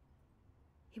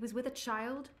 He was with a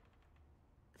child?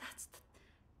 That's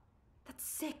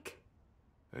sick.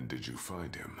 And did you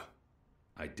find him?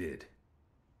 I did.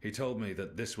 He told me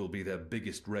that this will be their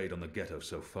biggest raid on the ghetto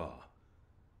so far.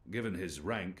 Given his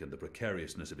rank and the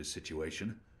precariousness of his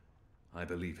situation, I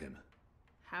believe him.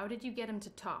 How did you get him to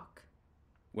talk?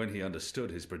 When he understood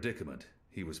his predicament,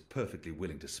 he was perfectly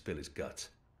willing to spill his guts.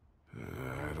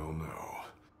 I don't know.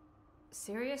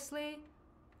 Seriously?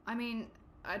 I mean,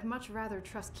 I'd much rather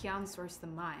trust Kian's source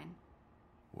than mine.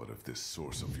 What if this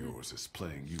source of yours is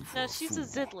playing you for No, a she's fool? a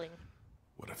zidling.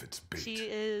 What if it's bait? She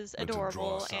is meant to draw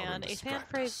adorable us out and a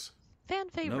distract us? fan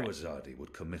No favorite. Azadi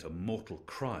would commit a mortal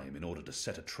crime in order to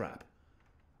set a trap.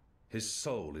 His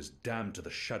soul is damned to the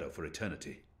shadow for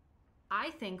eternity.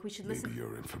 I think we should listen. Maybe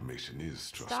your information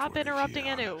is trustworthy. Stop interrupting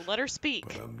Kian, Anu. Let her speak.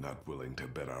 But I'm not willing to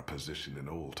bet our position in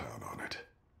Old Town on it.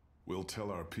 We'll tell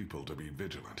our people to be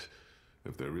vigilant.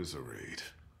 If there is a raid,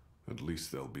 at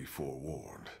least they'll be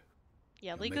forewarned.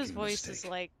 Yeah, You're Lika's making a voice is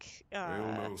mistake. like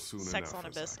They'll know soon sex enough,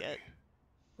 on a Azadi. biscuit.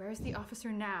 Where's the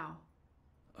officer now?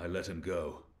 I let him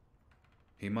go.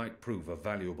 He might prove a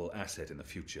valuable asset in the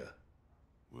future.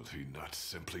 Will he not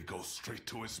simply go straight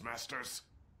to his masters?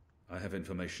 I have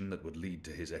information that would lead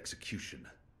to his execution,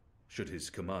 Should his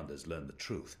commanders learn the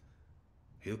truth,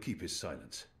 he'll keep his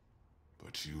silence.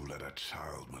 But you let a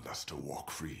child molester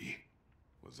walk free.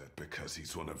 Was that because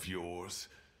he's one of yours?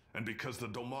 And because the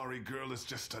Dolmari girl is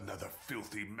just another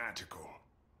filthy magical?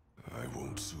 I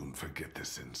won't soon forget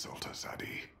this insult,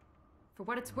 Azadi. For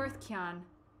what it's worth, Kian,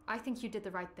 I think you did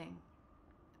the right thing.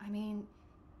 I mean,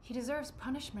 he deserves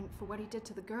punishment for what he did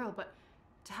to the girl, but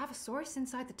to have a source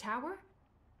inside the tower?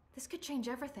 This could change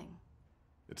everything.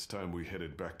 It's time we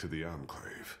headed back to the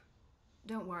Enclave.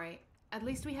 Don't worry. At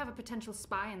least we have a potential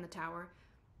spy in the tower.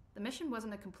 The mission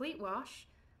wasn't a complete wash.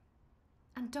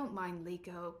 And don't mind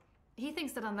Liko. He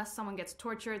thinks that unless someone gets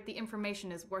tortured, the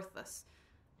information is worthless.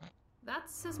 That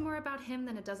says more about him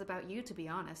than it does about you, to be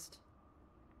honest.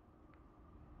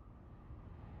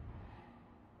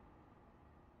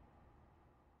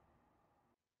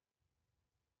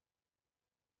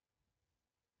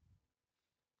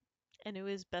 And who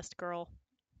is best girl?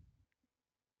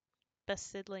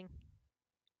 Best sibling?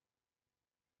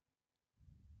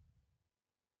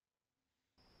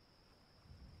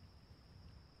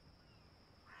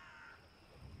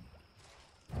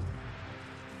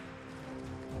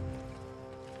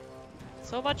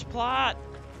 So much plot!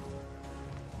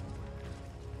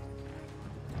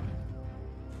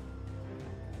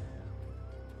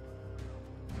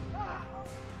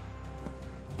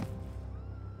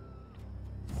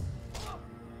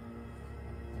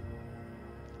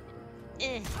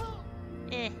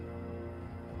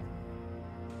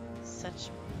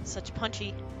 Such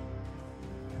punchy.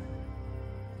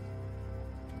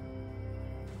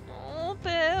 Oh,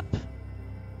 Pip!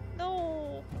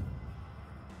 No!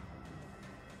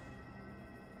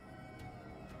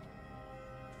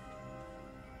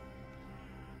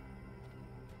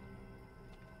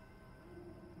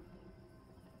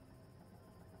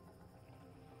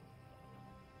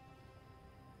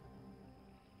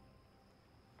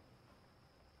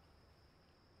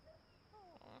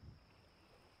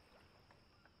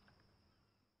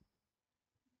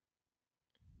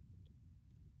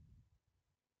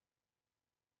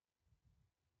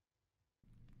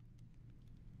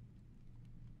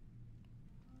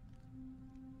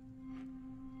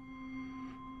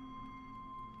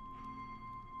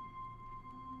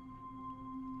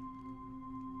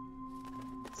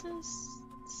 This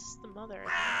is the mother.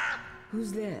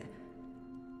 Who's there?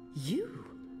 You?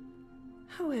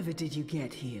 However did you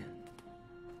get here?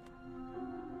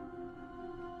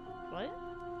 What?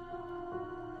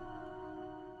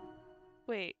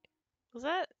 Wait, was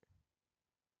that?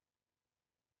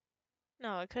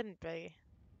 No, it couldn't be.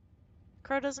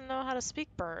 Crow doesn't know how to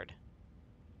speak bird.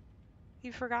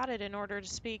 He forgot it in order to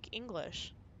speak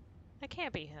English. That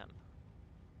can't be him.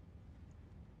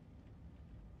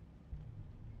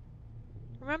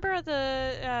 Remember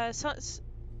the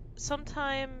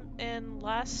sometime in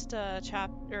last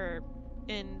chapter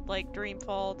in like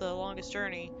Dreamfall, The Longest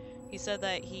Journey, he said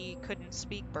that he couldn't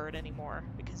speak bird anymore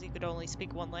because he could only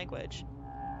speak one language.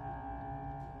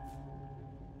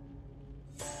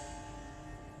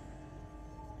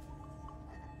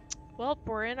 Well,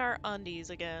 we're in our undies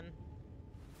again.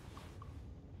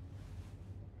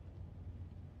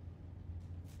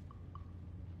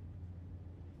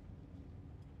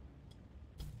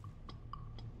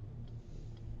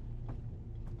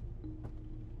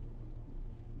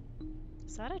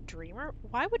 Is that a dreamer?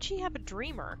 Why would she have a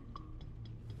dreamer?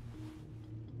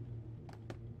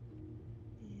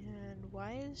 And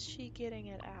why is she getting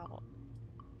it out?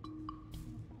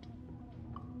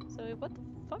 Zoe, what the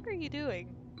fuck are you doing?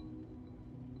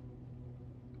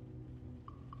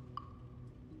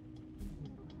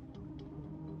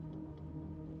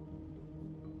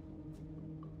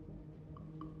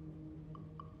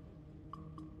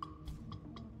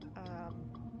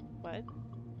 What?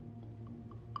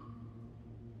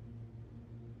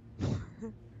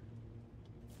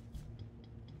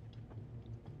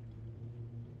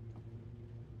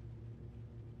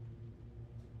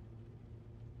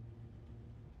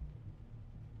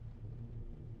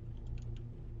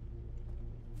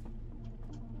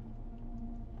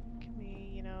 Can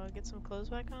we, get some clothes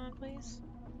back on, please?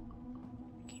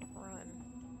 I can't run.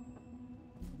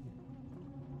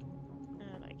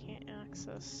 And I can't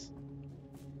access.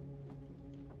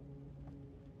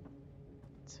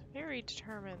 It's very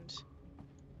determined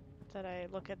that I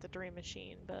look at the dream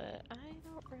machine, but I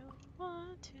don't really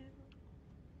want to.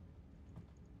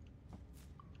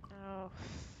 Oh,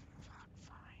 fuck,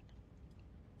 fine.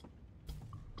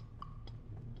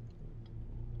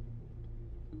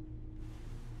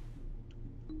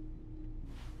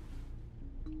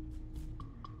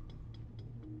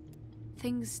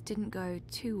 Things didn't go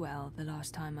too well the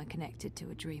last time I connected to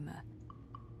a dreamer.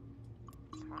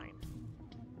 Fine.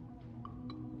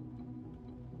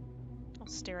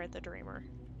 stare at the dreamer.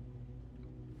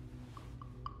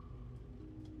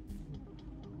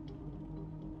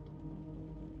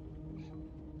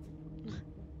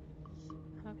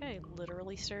 Okay,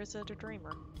 literally stares at a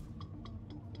dreamer.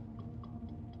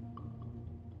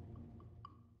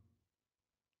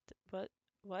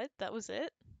 What? That was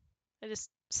it? I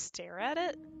just stare at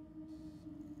it?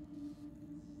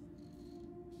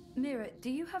 Mira, do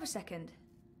you have a second?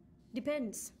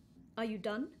 Depends. Are you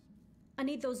done? I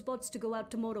need those bots to go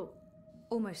out tomorrow.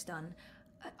 Almost done.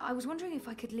 I was wondering if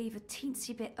I could leave a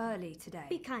teensy bit early today.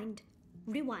 Be kind.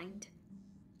 Rewind.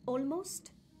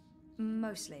 Almost?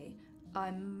 Mostly.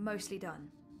 I'm mostly done.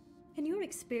 In your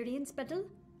experience, Petal,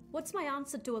 what's my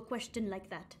answer to a question like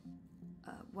that?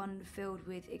 One filled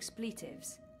with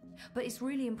expletives. But it's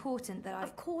really important that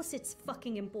Of course it's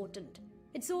fucking important.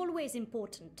 It's always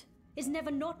important. It's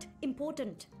never not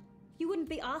important. You wouldn't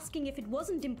be asking if it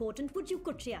wasn't important, would you,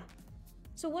 Kuchia?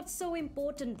 So what's so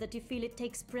important that you feel it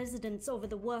takes precedence over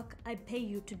the work I pay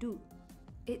you to do?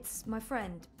 It's my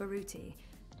friend, Baruti.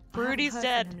 Baruti's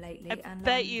dead. Lately, I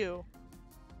bet you.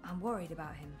 I'm worried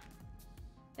about him.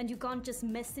 And you can't just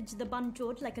message the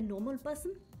Bunjod like a normal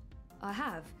person? I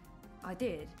have. I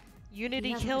did.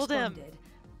 Unity killed him.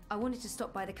 I wanted to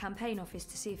stop by the campaign office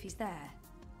to see if he's there.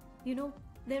 You know,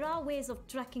 there are ways of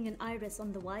tracking an iris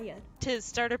on the wire. Tis,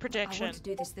 start a projection. I want to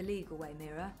do this the legal way,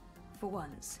 Mira. For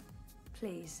once.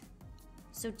 Please.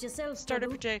 So Giselle, start a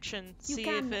projection. See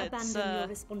if it's your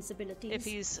responsibilities, if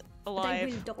he's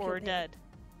alive or dead.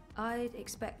 I'd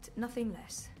expect nothing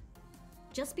less.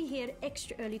 Just be here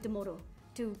extra early tomorrow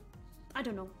to, I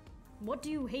don't know, what do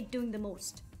you hate doing the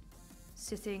most?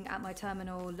 Sitting at my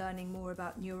terminal learning more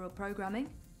about neural programming.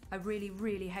 I really,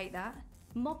 really hate that.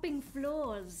 Mopping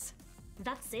floors.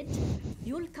 That's it.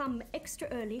 You'll come extra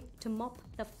early to mop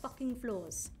the fucking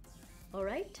floors.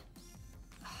 Alright?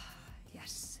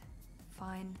 Yes.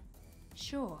 Fine.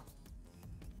 Sure.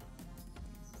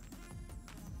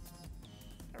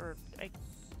 Or I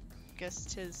guess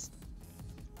Tiz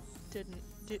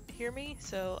didn't hear me,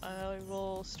 so I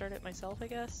will start it myself, I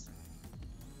guess.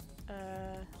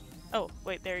 Oh,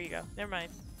 wait, there you go. Never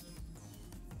mind.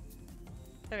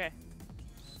 Okay.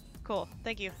 Cool.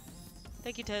 Thank you.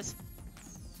 Thank you, Tiz.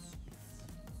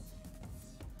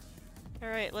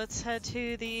 Alright, let's head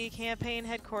to the campaign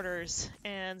headquarters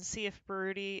and see if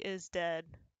Baruti is dead.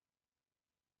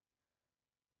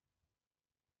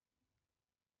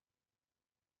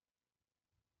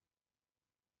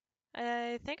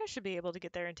 I think I should be able to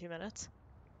get there in 2 minutes.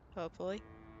 Hopefully.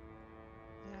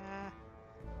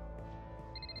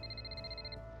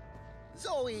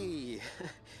 Zoe!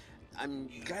 I'm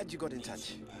glad you got in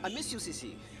touch. I miss you,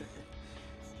 Sissy.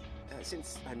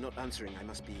 Since I'm not answering, I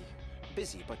must be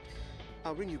busy, but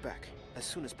I'll ring you back as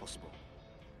soon as possible.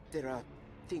 There are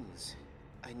things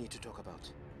I need to talk about,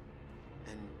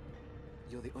 and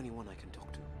you're the only one I can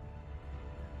talk to.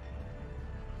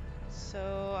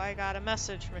 So I got a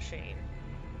message machine.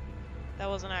 That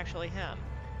wasn't actually him.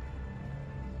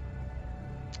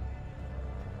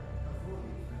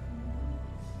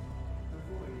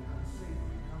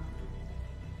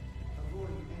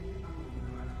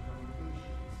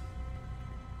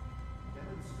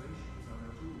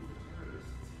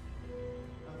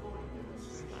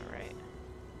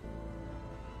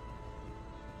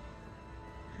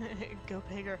 Go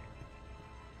bigger.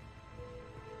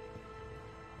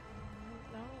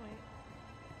 No, wait.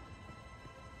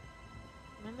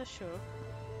 I'm in the show.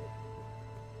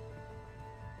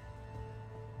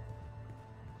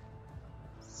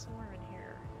 Somewhere in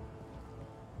here.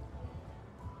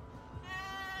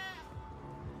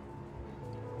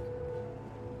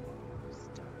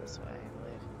 Just down this way, I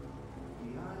believe. The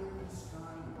iron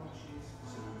sky watches,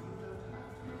 so you don't have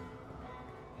to.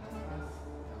 Let us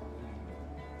help you.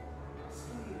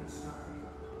 Stay inside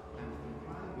and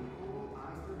comply with all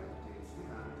our directives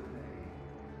without delay.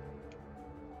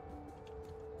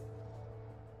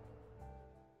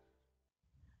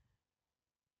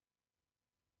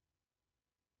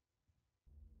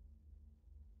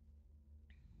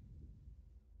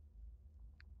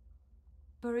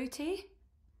 Baruti?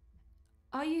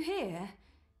 Are you here?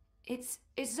 It's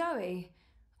Zoe.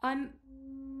 I'm...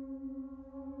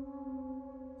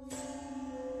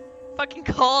 Fucking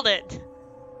called it!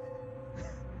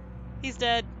 He's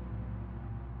dead.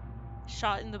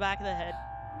 Shot in the back of the head.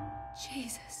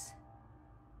 Jesus.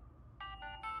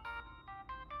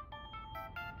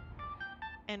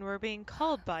 And we're being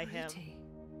called by him. Baruti.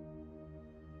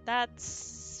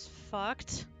 That's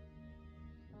fucked.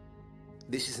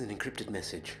 This is an encrypted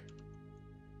message.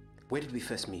 Where did we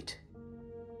first meet?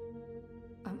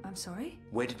 I'm sorry?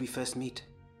 Where did we first meet?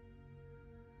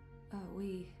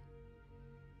 We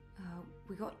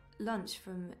We got lunch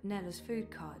from Nella's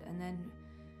food cart, and then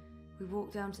we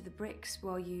walked down to the bricks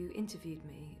while you interviewed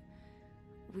me.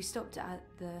 We stopped at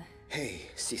the... Hey,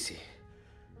 Sissy.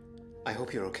 I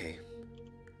hope you're okay.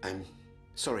 I'm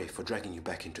sorry for dragging you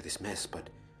back into this mess, but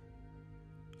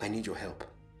I need your help.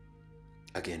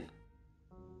 Again.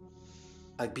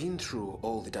 I've been through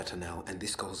all the data now, and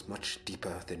this goes much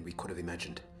deeper than we could have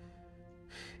imagined.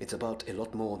 It's about a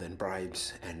lot more than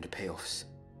bribes and payoffs.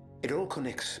 It all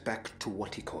connects back to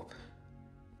Wati Corp,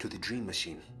 to the Dream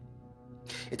Machine.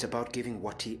 It's about giving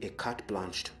Wati a carte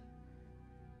blanche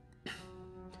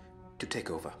to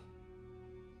take over.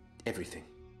 Everything.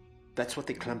 That's what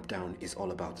the clampdown is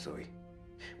all about, Zoe.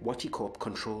 Wati Corp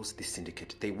controls the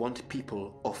syndicate. They want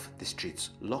people off the streets,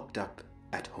 locked up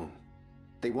at home.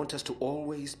 They want us to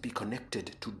always be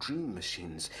connected to dream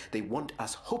machines. They want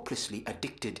us hopelessly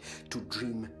addicted to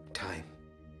dream time.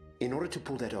 In order to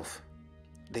pull that off,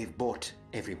 they've bought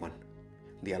everyone.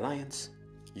 The Alliance,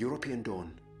 European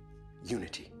Dawn,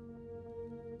 Unity,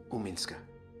 Uminska.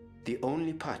 The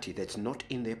only party that's not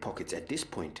in their pockets at this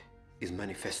point is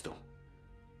Manifesto.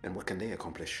 And what can they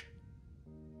accomplish?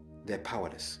 They're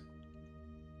powerless.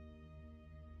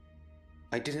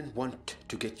 I didn't want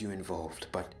to get you involved,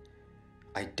 but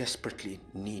I desperately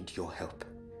need your help.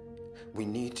 We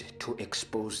need to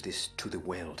expose this to the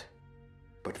world.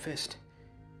 But first,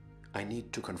 I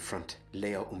need to confront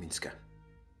Leia Uminska.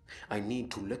 I need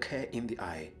to look her in the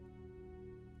eye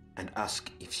and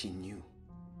ask if she knew.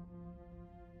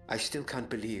 I still can't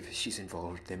believe she's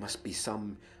involved. There must be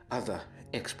some other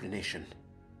explanation.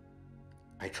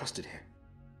 I trusted her.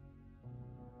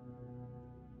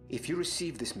 If you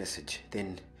receive this message,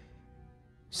 then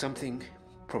something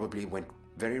probably went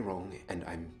very wrong and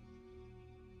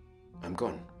I'm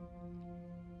gone.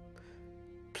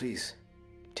 Please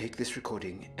take this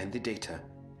recording and the data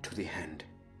to the hand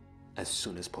as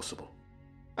soon as possible.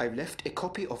 I've left a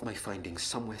copy of my findings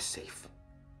somewhere safe.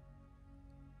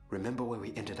 Remember where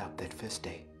we ended up that first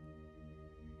day?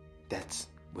 That's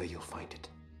where you'll find it.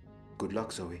 Good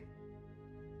luck, Zoe.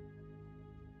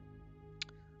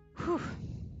 Whew.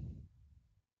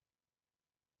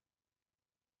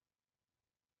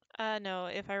 No,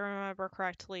 if I remember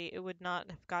correctly, it would not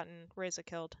have gotten Reza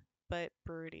killed, but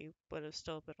Broody would have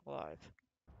still been alive.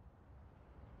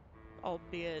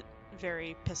 Albeit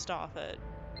very pissed off at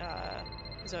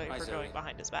Zoe Hi, for Zoe. going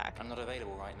behind his back. I'm not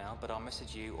available right now, but I'll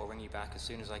message you or ring you back as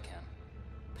soon as I can.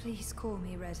 Please call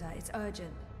me, Reza. It's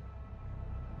urgent.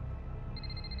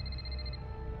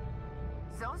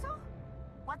 Zozo?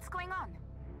 What's going on?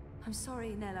 I'm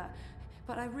sorry, Nella,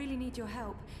 but I really need your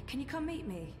help. Can you come meet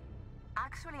me?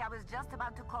 Actually, I was just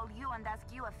about to call you and ask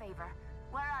you a favor.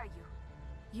 Where are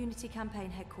you? Unity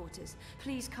Campaign Headquarters.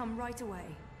 Please come right away.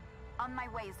 On my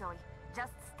way, Zoe.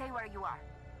 Just stay where you are.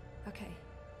 Okay.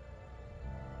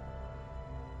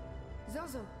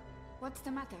 Zozo, what's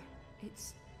the matter?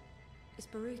 It's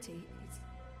Baruti.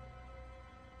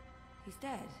 He's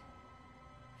dead.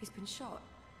 He's been shot.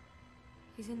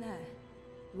 He's in there.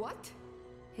 What?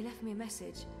 He left me a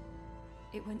message.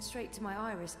 It went straight to my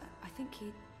iris. I think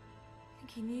he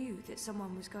knew that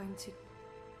someone was going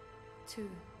to...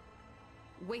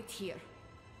 Wait here.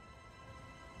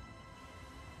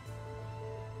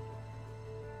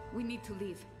 We need to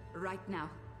leave, right now.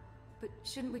 But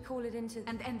shouldn't we call it into...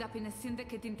 And end up in a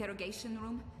syndicate interrogation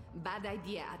room? Bad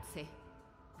idea, I'd say.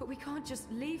 But we can't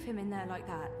just leave him in there like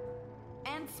that.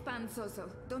 And span, Zozo.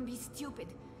 Don't be stupid.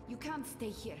 You can't stay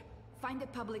here. Find a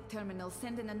public terminal,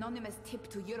 send an anonymous tip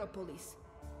to Europolice.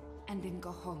 And then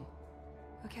go home.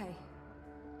 Okay.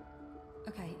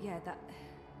 Okay, yeah, that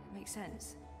makes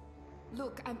sense.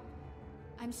 Look,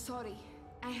 I'm sorry.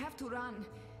 I have to run.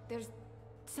 There's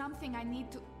something I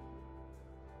need to...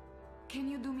 Can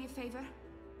you do me a favor?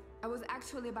 I was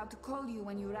actually about to call you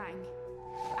when you rang.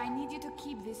 I need you to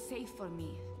keep this safe for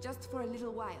me, just for a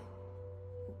little while.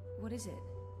 What is it?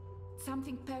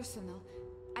 Something personal.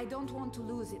 I don't want to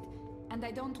lose it, and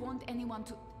I don't want anyone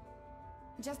to...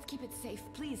 Just keep it safe,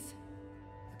 please.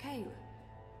 Okay.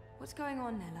 What's going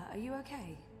on, Nella? Are you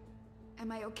okay?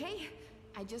 Am I okay?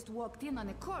 I just walked in on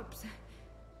a corpse.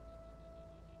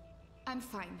 I'm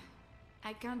fine.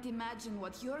 I can't imagine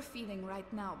what you're feeling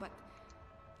right now, but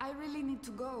I really need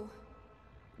to go.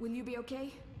 Will you be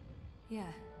okay?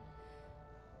 Yeah.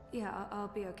 Yeah, I'll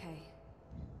be okay.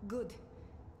 Good.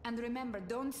 And remember,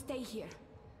 don't stay here.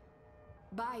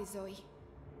 Bye, Zoe.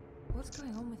 What's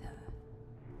going on with her?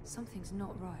 Something's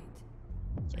not right.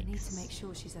 I need to make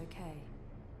sure she's okay.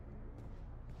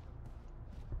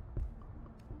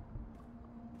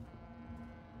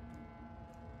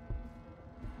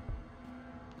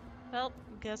 Well,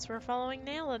 guess we're following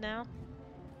Nayla now.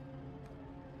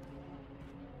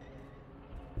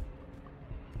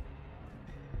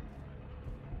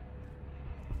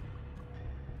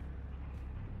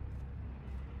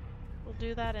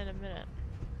 do that in a minute.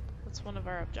 That's one of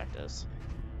our objectives.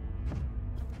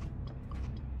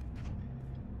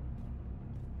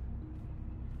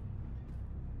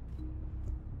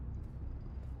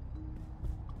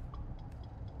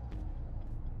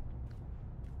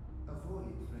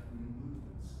 Avoid threatening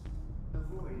movements.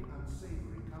 Avoid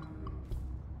unsavory company.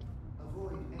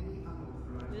 Avoid any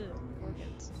unauthorized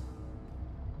congregations.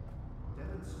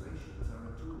 Demonstrations are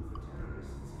a tool for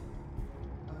terrorists.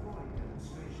 Avoid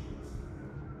demonstrations.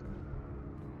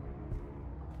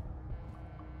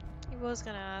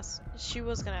 She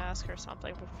was gonna ask her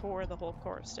something before the whole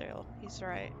course deal. He's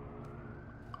right.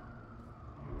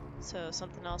 So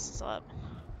something else is up.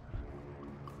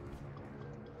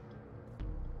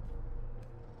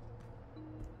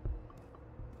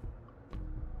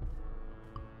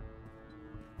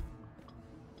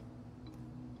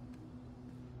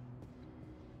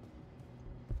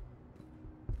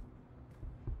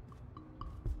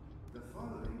 The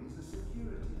following is a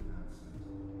security announcement.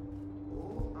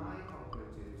 All eye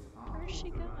operatives are Where is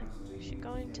she going? Is she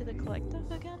going to the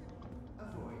collective again?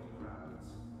 Avoid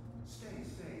crowds. Stay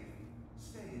safe.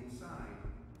 Stay inside.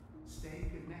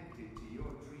 Stay connected to your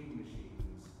dream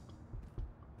machines.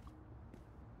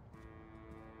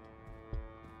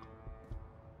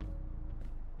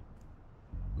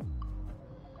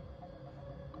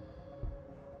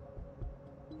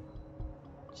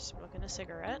 Just smoking a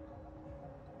cigarette.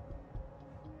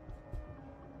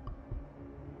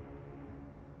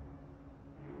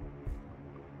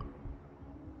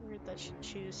 Weird that she'd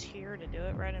choose here to do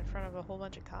it right in front of a whole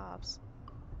bunch of cops.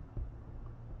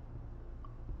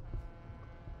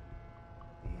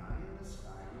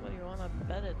 What do you want to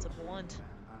bet it's a blunt?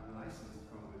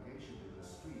 Unlicensed congregation in the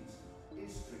streets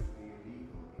is strictly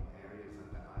illegal in areas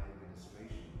under eye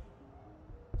administration.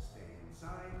 Stay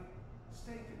inside,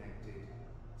 stay connected,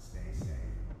 stay safe.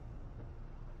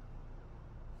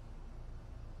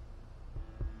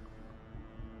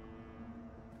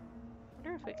 I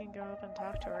wonder if we can go up and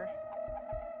talk to her.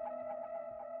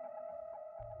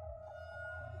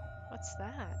 What's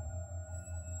that?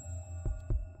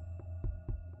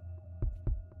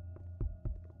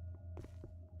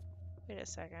 Wait a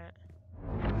second.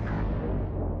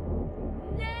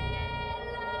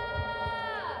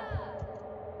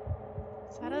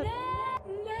 Is that a...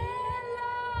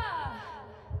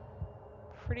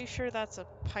 Pretty sure that's a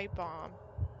pipe bomb.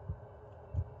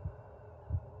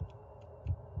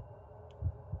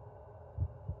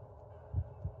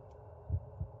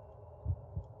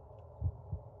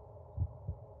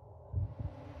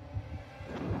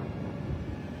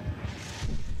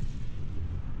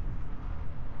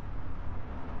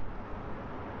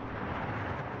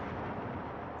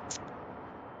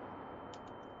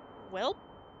 Well,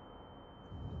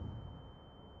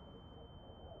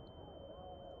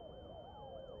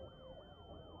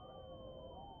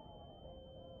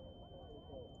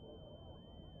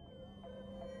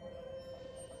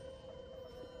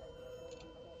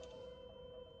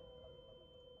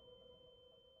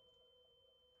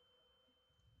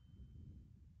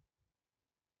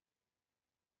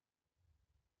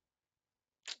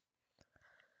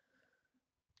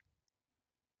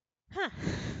 huh.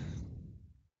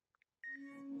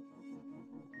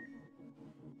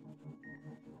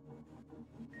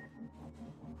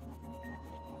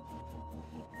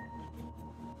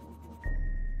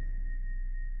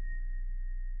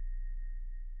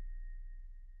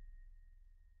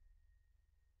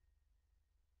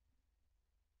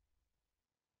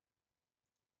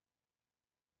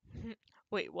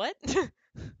 Wait, what?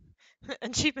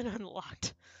 Achievement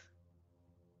unlocked.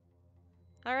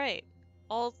 Alright.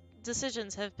 All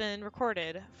decisions have been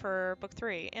recorded for book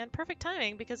 3, and perfect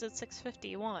timing because it's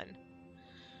 6:51.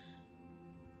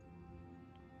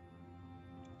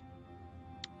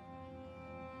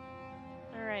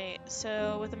 Alright,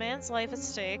 so with a man's life at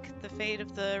stake, the fate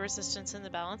of the resistance in the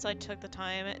balance, I took the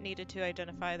time needed to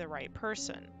identify the right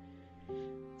person.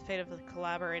 The fate of the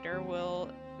collaborator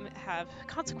will have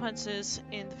consequences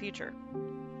in the future.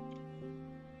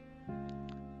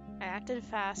 I acted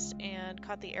fast and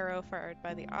caught the arrow fired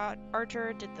by the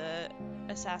archer. Did the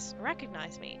assassin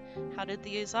recognize me? How did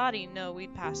the Azadi know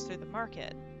we'd passed through the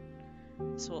market?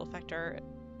 This will affect our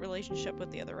relationship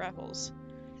with the other rebels.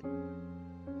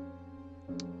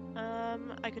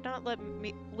 I could not let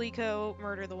Liko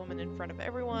murder the woman in front of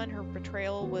everyone. Her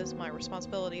betrayal was my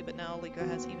responsibility, but now Liko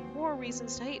has even more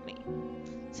reasons to hate me.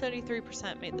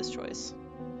 73% made this choice.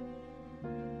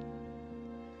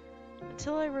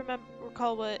 Until I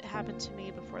recall what happened to me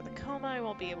before the coma, I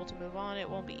won't be able to move on. It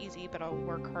won't be easy, but I'll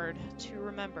work hard to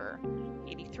remember.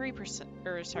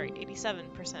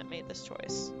 87% made this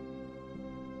choice.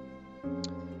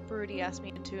 Broody asked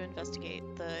me to investigate.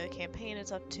 The campaign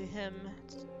is up to him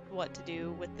what to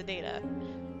do with the data.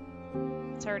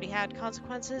 It's already had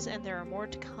consequences, and there are more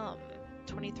to come.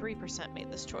 23% made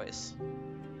this choice.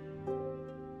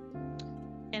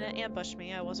 And it ambushed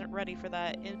me. I wasn't ready for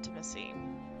that intimacy.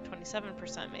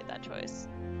 27% made that choice.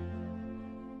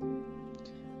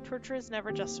 Torture is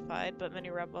never justified, but many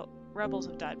rebels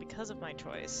have died because of my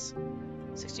choice.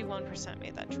 61%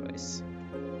 made that choice.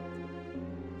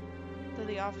 Though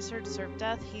the officer deserved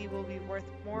death, he will be worth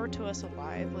more to us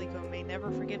alive. Liko may never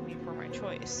forgive me for my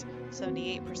choice.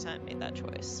 78% made that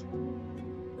choice.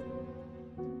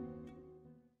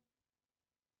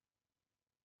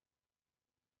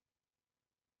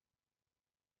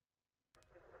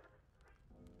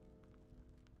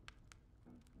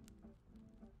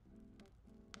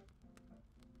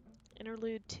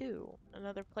 Interlude 2.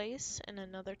 Another place and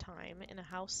another time in a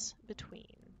house between.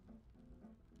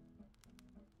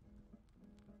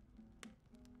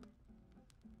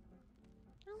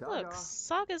 Oh, look,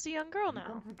 Saga's a young girl now.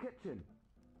 Come to the kitchen.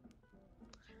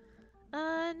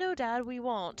 No, Dad, we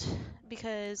won't,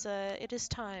 because it is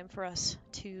time for us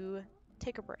to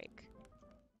take a break.